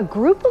 A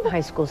group of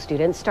high school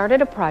students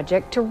started a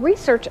project to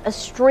research a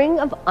string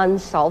of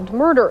unsolved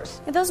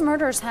murders. Those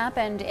murders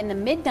happened in the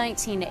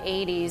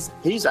mid-1980s.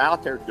 He's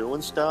out there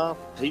doing stuff.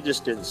 He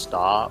just didn't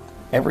stop.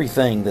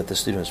 Everything that the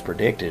students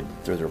predicted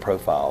through their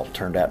profile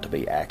turned out to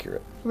be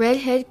accurate.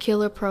 Redhead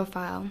killer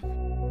profile.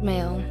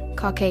 Male,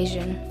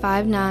 Caucasian,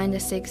 5'9" to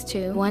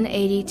 6'2",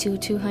 180 to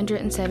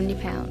 270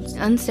 pounds.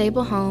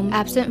 Unstable home,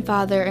 absent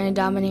father and a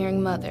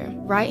domineering mother.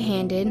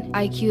 Right-handed,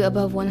 IQ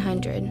above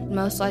 100,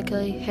 most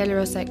likely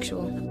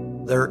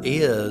heterosexual. There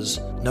is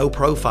no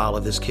profile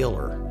of this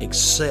killer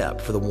except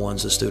for the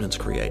ones the students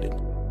created.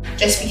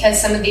 Just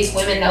because some of these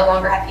women no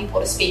longer have people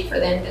to speak for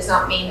them does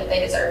not mean that they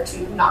deserve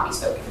to not be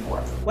spoken for.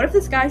 What if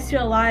this guy's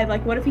still alive?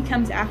 Like, what if he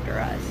comes after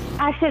us?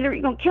 I said, are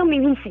you going to kill me?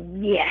 And he said,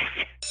 yes.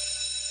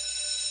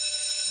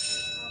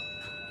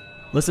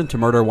 Listen to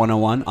Murder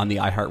 101 on the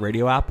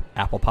iHeartRadio app,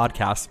 Apple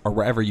Podcasts, or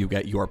wherever you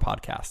get your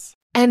podcasts.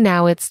 And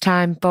now it's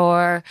time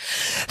for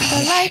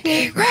the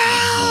lightning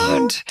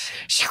round.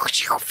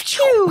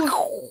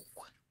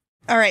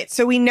 All right,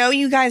 so we know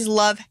you guys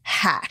love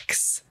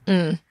hacks.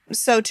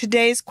 So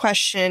today's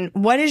question,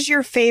 what is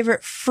your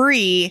favorite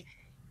free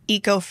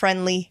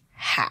eco-friendly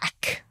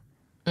hack?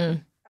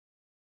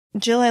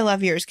 Jill, I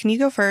love yours. Can you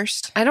go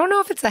first? I don't know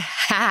if it's a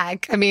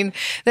hack. I mean,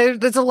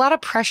 there's a lot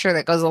of pressure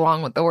that goes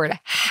along with the word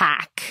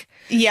hack.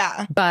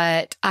 Yeah.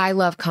 But I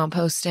love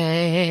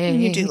composting.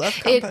 You do love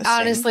composting. It,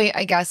 honestly,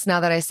 I guess now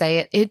that I say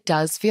it, it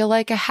does feel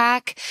like a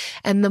hack.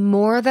 And the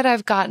more that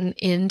I've gotten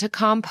into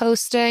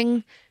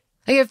composting,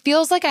 like it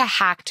feels like a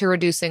hack to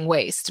reducing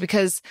waste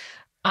because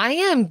I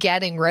am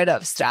getting rid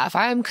of stuff.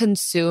 I am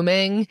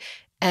consuming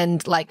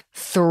and like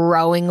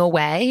throwing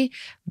away.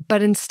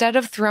 But instead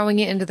of throwing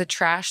it into the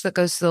trash that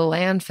goes to the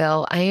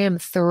landfill, I am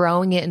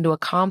throwing it into a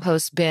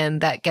compost bin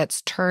that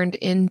gets turned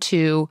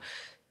into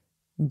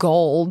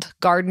gold,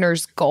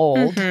 gardener's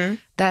gold,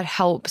 that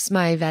helps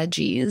my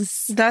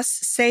veggies. Thus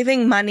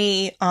saving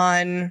money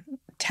on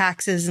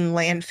taxes and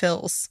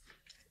landfills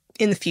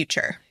in the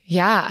future.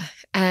 Yeah.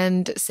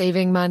 And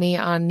saving money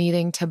on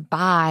needing to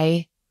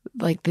buy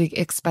like the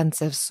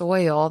expensive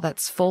soil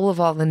that's full of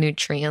all the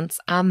nutrients.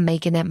 I'm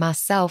making it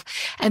myself.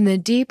 And the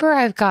deeper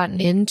I've gotten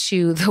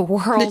into the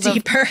world of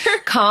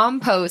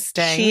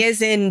composting. She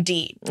is in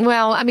deep.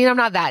 Well, I mean, I'm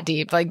not that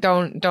deep. Like,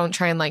 don't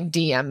try and like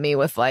DM me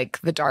with like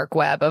the dark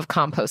web of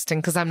composting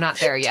because I'm not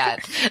there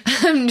yet.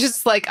 I'm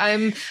just like,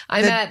 I'm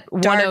at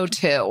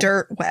 102.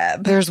 Dirt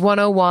web. There's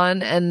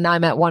 101 and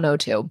I'm at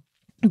 102.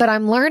 But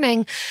I'm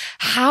learning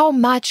how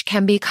much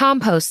can be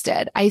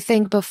composted. I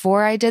think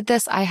before I did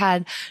this, I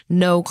had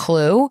no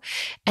clue.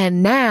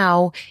 And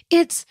now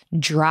it's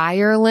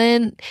dryer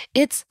lint.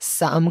 It's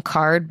some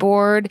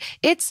cardboard.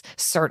 It's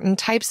certain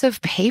types of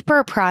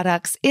paper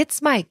products.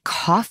 It's my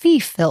coffee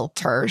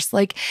filters.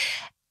 Like,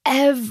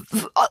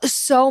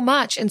 so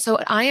much. And so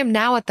I am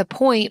now at the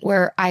point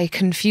where I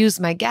confuse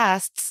my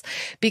guests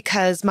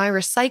because my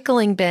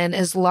recycling bin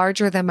is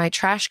larger than my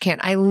trash can.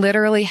 I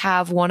literally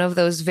have one of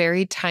those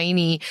very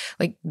tiny,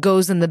 like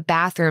goes in the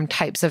bathroom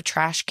types of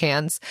trash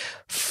cans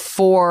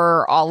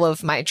for all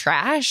of my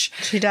trash.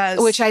 She does.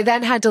 Which I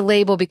then had to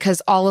label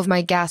because all of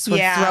my guests were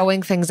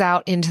throwing things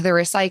out into the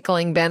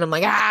recycling bin. I'm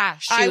like,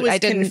 shoot, I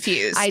didn't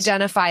confused.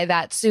 Identify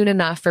that soon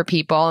enough for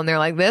people. And they're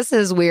like, this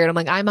is weird. I'm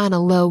like, I'm on a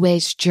low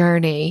waste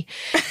journey.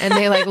 And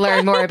they like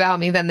learn more about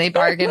me than they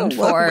bargained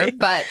for.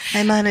 But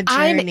I'm on a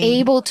journey. I'm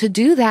able to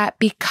do that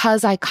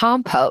because I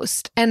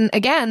compost. And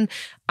again,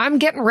 I'm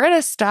getting rid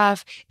of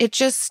stuff. It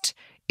just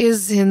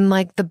is in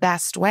like the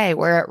best way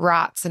where it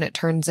rots and it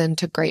turns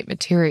into great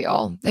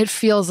material. It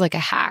feels like a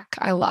hack.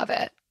 I love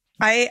it.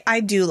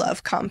 I do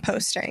love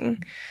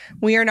composting.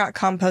 We are not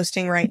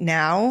composting right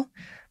now,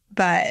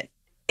 but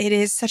it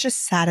is such a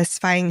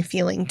satisfying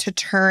feeling to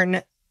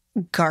turn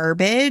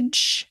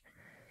garbage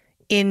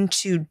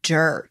into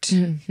dirt.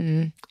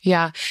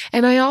 Yeah.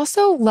 And I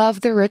also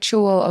love the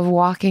ritual of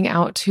walking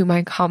out to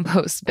my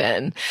compost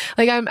bin.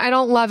 Like I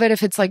don't love it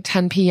if it's like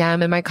 10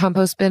 p.m. and my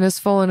compost bin is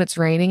full and it's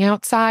raining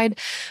outside.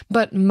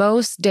 But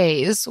most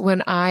days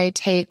when I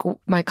take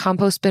my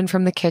compost bin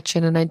from the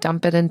kitchen and I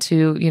dump it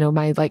into,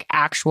 my like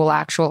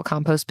actual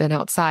compost bin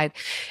outside,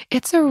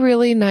 it's a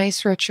really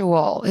nice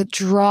ritual. It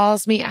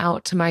draws me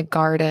out to my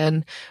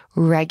garden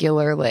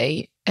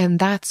regularly. And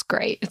that's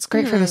great. It's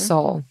great for the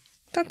soul.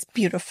 That's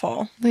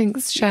beautiful.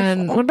 Thanks,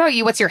 Jen. What about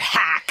you? What's your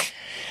hack?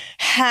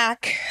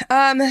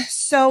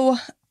 So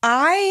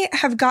I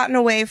have gotten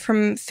away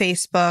from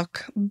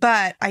Facebook,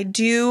 but I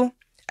do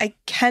I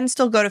can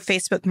still go to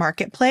Facebook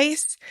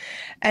Marketplace.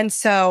 And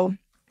so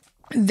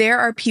there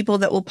are people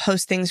that will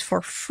post things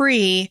for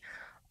free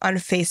on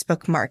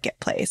Facebook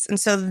Marketplace. And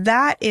so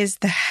that is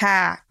the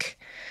hack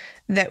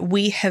that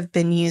we have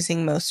been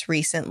using most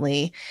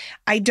recently.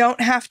 I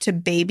don't have to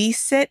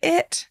babysit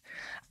it.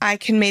 I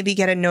can maybe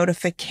get a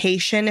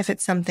notification if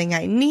it's something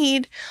I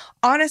need.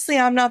 Honestly,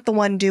 I'm not the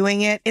one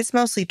doing it. It's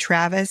mostly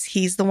Travis.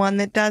 He's the one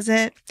that does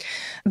it.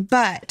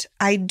 But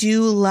I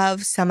do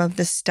love some of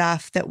the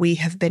stuff that we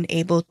have been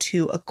able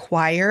to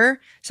acquire,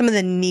 some of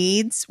the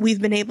needs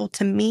we've been able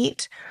to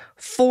meet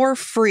for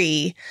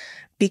free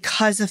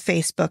because of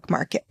Facebook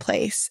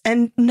Marketplace.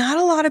 And not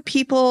a lot of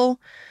people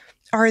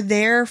are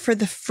there for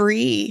the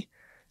free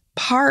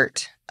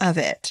part of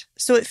it.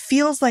 So it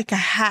feels like a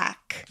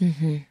hack.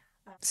 Mm-hmm.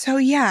 So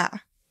yeah,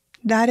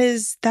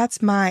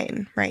 that's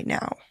mine right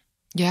now.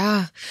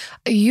 Yeah.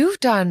 You've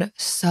done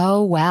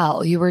so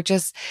well.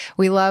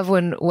 We love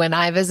when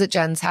I visit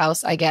Jen's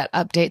house, I get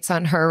updates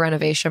on her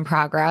renovation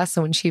progress.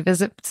 And when she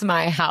visits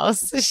my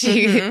house,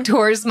 she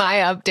tours my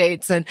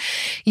updates. And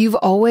you've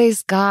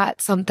always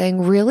got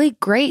something really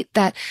great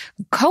that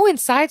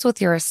coincides with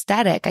your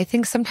aesthetic. I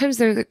think sometimes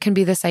there can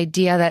be this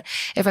idea that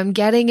if I'm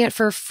getting it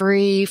for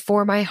free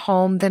for my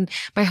home, then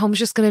my home's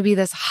just going to be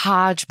this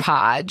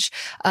hodgepodge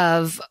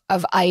of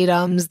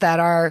items that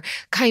are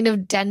kind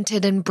of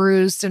dented and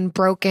bruised and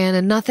broken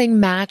and nothing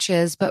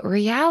matches. But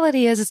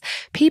reality is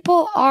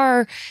people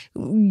are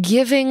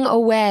giving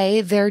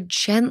away their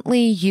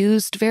gently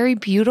used, very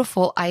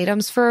beautiful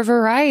items for a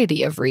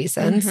variety of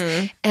reasons.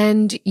 Mm-hmm.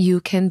 And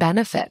you can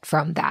benefit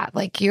from that.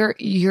 Like your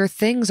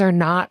things are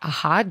not a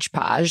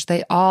hodgepodge.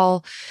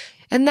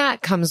 And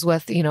that comes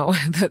with,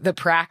 the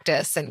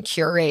practice and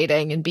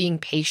curating and being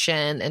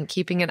patient and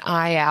keeping an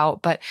eye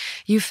out. But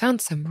you found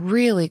some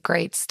really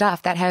great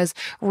stuff that has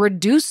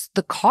reduced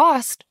the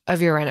cost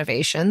of your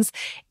renovations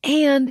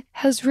and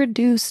has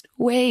reduced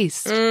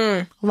waste.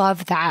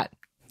 Love that.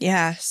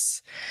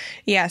 Yes.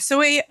 Yeah. So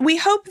we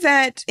hope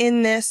that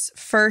in this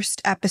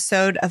first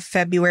episode of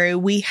February,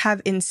 we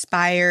have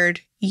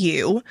inspired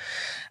you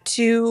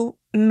to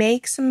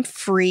make some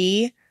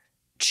free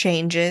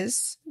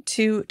changes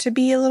to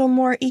be a little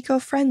more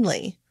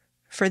eco-friendly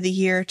for the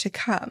year to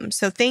come.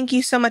 So thank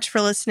you so much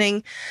for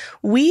listening.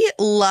 We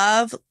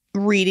love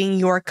reading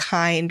your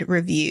kind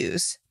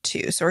reviews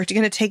too. So we're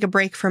going to take a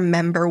break from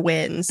member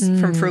wins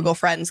from Frugal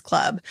Friends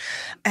Club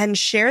and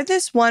share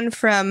this one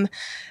from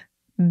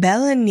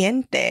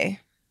Belniente.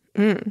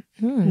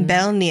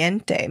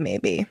 Belniente,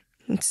 maybe.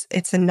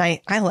 It's a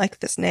night. I like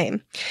this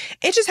name.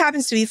 It just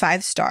happens to be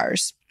 5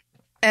 stars.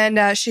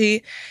 And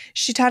she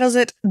titles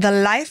it, "The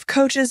Life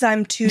Coaches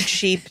I'm Too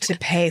Cheap to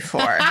Pay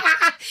For."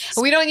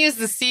 We don't use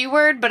the C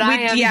word, but I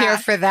am here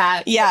for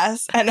that.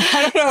 Yes. And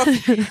I don't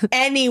know if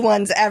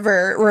anyone's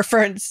ever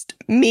referenced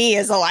me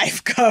as a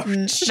life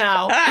coach.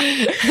 No.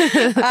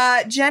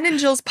 Jen and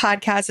Jill's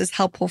podcast is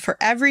helpful for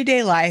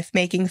everyday life,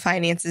 making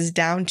finances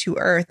down to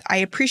earth. I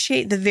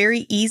appreciate the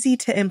very easy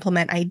to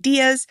implement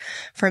ideas,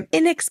 from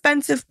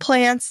inexpensive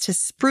plants to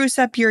spruce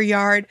up your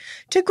yard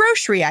to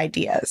grocery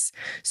ideas.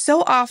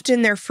 So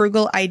often their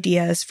frugal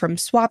ideas, from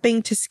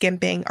swapping to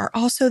skimping, are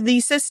also the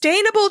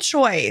sustainable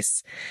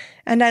choice.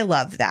 And I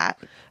love that.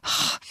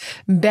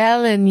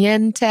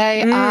 Belniente.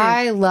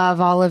 I love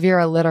all of your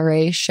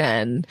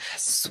alliteration.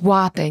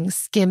 Swapping,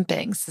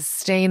 skimping,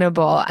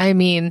 sustainable. I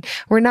mean,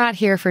 we're not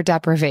here for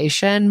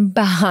deprivation,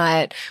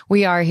 but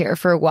we are here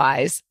for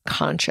wise,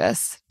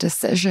 conscious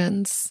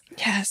decisions.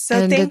 Yes.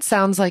 So and it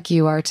sounds like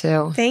you are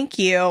too. Thank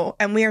you.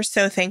 And we are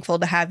so thankful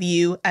to have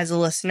you as a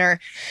listener.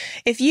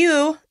 If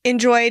you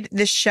enjoyed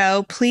this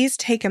show, please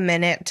take a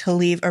minute to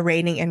leave a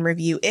rating and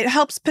review. It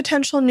helps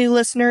potential new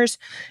listeners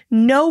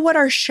know what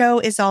our show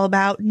is all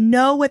about,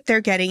 know what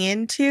they're getting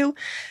into.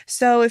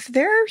 So if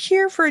they're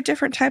here for a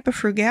different type of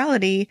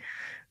frugality,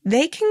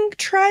 they can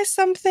try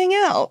something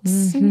else.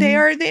 Mm-hmm.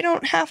 They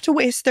don't have to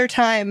waste their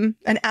time,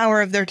 an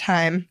hour of their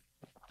time.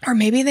 Or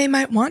maybe they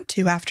might want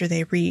to after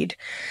they read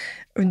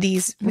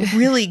these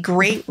really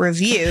great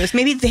reviews.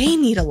 Maybe they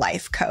need a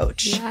life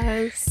coach.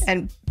 Yes.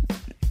 And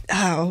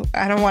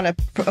I don't want to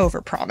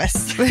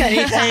overpromise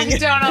anything.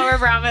 Don't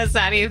overpromise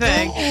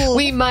anything. Oh.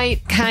 We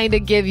might kind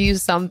of give you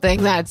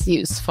something that's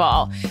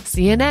useful.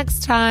 See you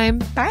next time.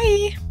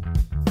 Bye.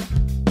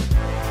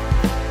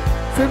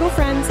 Frugal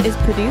Friends is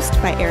produced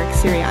by Eric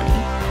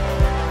Siriani.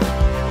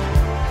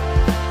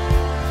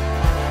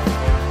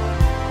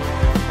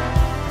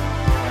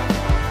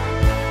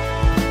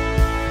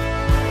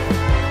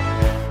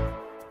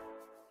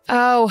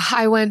 Oh,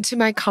 I went to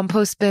my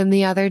compost bin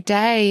the other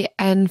day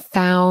and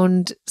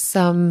found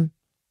some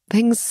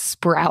things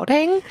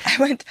sprouting.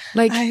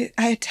 I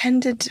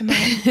attended to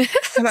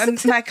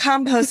my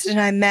compost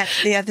and I met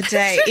the other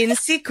day in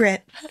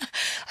secret.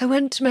 I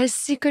went to my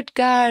secret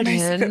garden.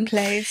 My secret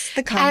place,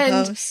 the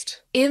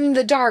compost. And in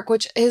the dark,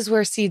 which is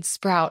where seeds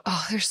sprout.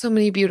 Oh, there's so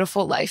many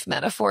beautiful life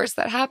metaphors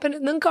that happen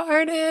in the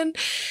garden.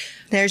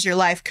 There's your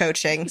life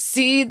coaching.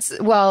 Seeds,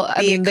 well,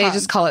 I mean, they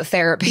just call it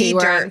therapy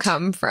where I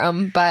come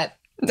from, but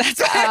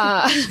that's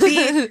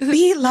right.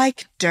 Be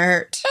like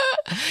dirt.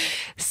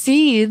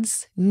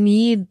 seeds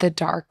need the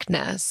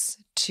darkness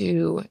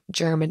to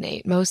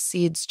germinate. Most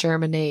seeds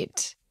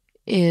germinate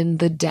in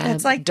the dead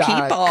It's like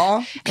dark.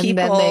 people and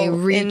then they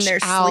reach in their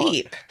out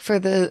sleep for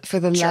the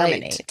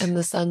germinate. light and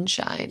the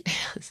sunshine.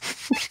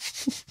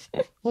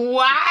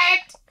 What?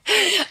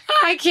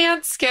 I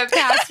can't skip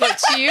past what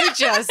you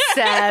just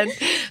said.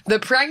 The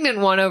pregnant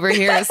one over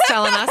here is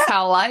telling us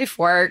how life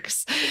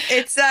works.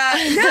 It's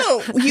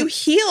no, you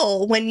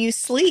heal when you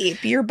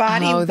sleep. Your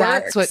body works.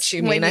 That's what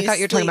you mean. I thought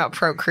you were talking about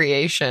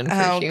procreation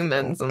for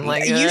humans. I'm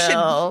like, you should.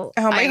 Oh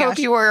my I gosh. hope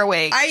you were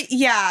awake.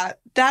 Yeah,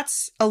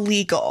 that's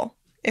illegal.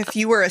 If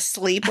you were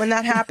asleep when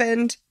that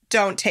happened,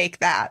 don't take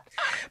that.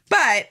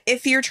 But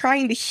if you're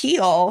trying to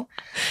heal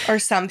or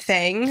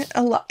something,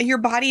 your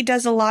body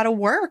does a lot of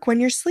work when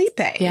you're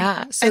sleeping.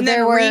 Yeah. So and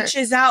then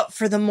reaches out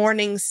for the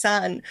morning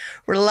sun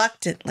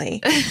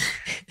reluctantly.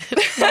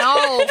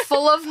 No,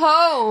 full of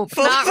hope,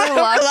 not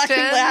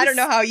reluctantly. I don't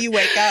know how you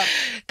wake up.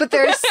 But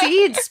there's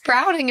seeds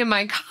sprouting in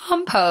my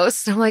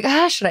compost. I'm like,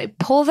 should I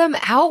pull them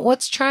out?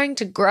 What's trying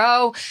to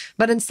grow?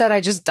 But instead,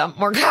 I just dump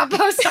more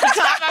compost on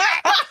top of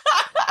it.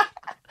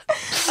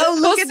 Oh,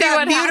 look at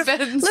that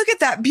beautiful! Look at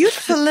that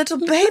beautiful little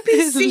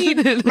baby seed.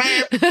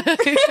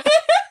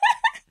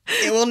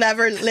 It will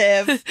never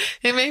live.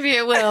 Maybe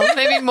it will.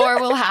 Maybe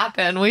more will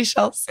happen. We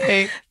shall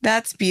see.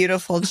 That's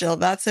beautiful, Jill.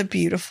 That's a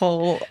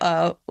beautiful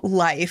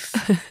life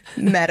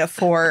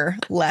metaphor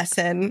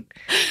lesson.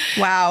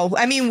 Wow.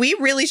 I mean, we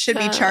really should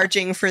be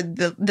charging for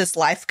this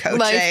life coaching.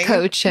 Life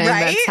coaching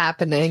right? that's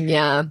happening.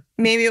 Yeah.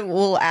 Maybe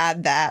we'll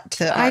add that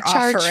to our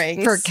offerings. I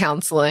charge for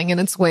counseling,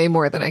 and it's way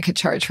more than I could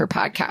charge for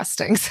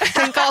podcasting. So I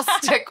think I'll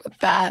stick with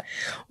that.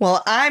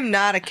 Well, I'm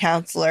not a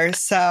counselor,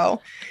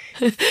 so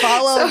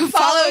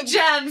follow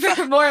Jen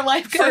for more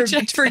life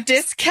coaching. For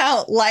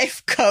discount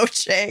life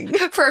coaching.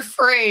 For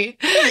free.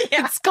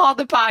 Yeah. It's called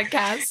The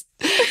Podcast.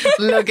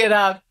 Look it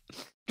up.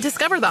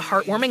 Discover the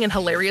heartwarming and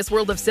hilarious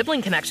world of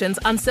sibling connections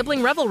on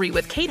Sibling Revelry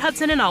with Kate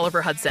Hudson and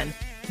Oliver Hudson.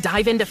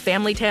 Dive into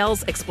family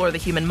tales, explore the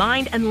human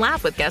mind, and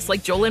laugh with guests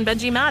like Joel and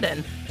Benji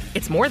Madden.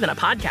 It's more than a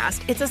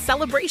podcast. It's a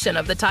celebration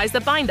of the ties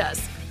that bind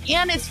us.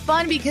 And it's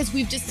fun because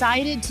we've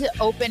decided to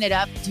open it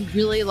up to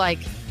really like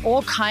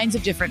all kinds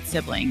of different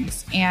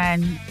siblings.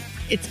 And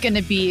it's going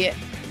to be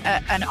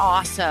an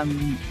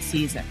awesome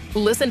season.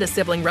 Listen to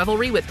Sibling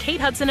Revelry with Kate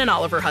Hudson and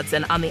Oliver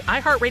Hudson on the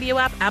iHeartRadio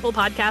app, Apple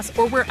Podcasts,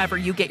 or wherever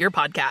you get your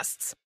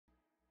podcasts.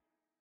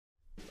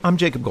 I'm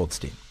Jacob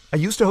Goldstein. I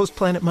used to host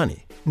Planet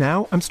Money.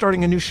 Now I'm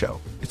starting a new show.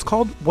 It's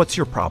called What's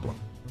Your Problem?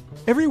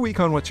 Every week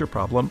on What's Your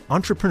Problem,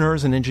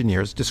 entrepreneurs and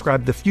engineers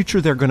describe the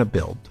future they're going to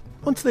build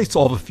once they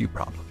solve a few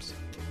problems.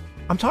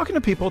 I'm talking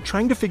to people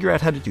trying to figure out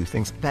how to do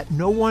things that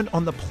no one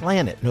on the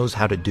planet knows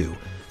how to do,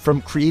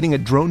 from creating a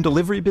drone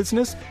delivery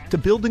business to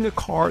building a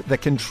car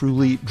that can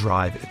truly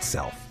drive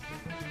itself.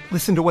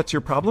 Listen to What's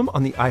Your Problem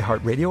on the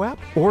iHeartRadio app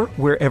or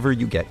wherever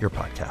you get your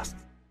podcasts.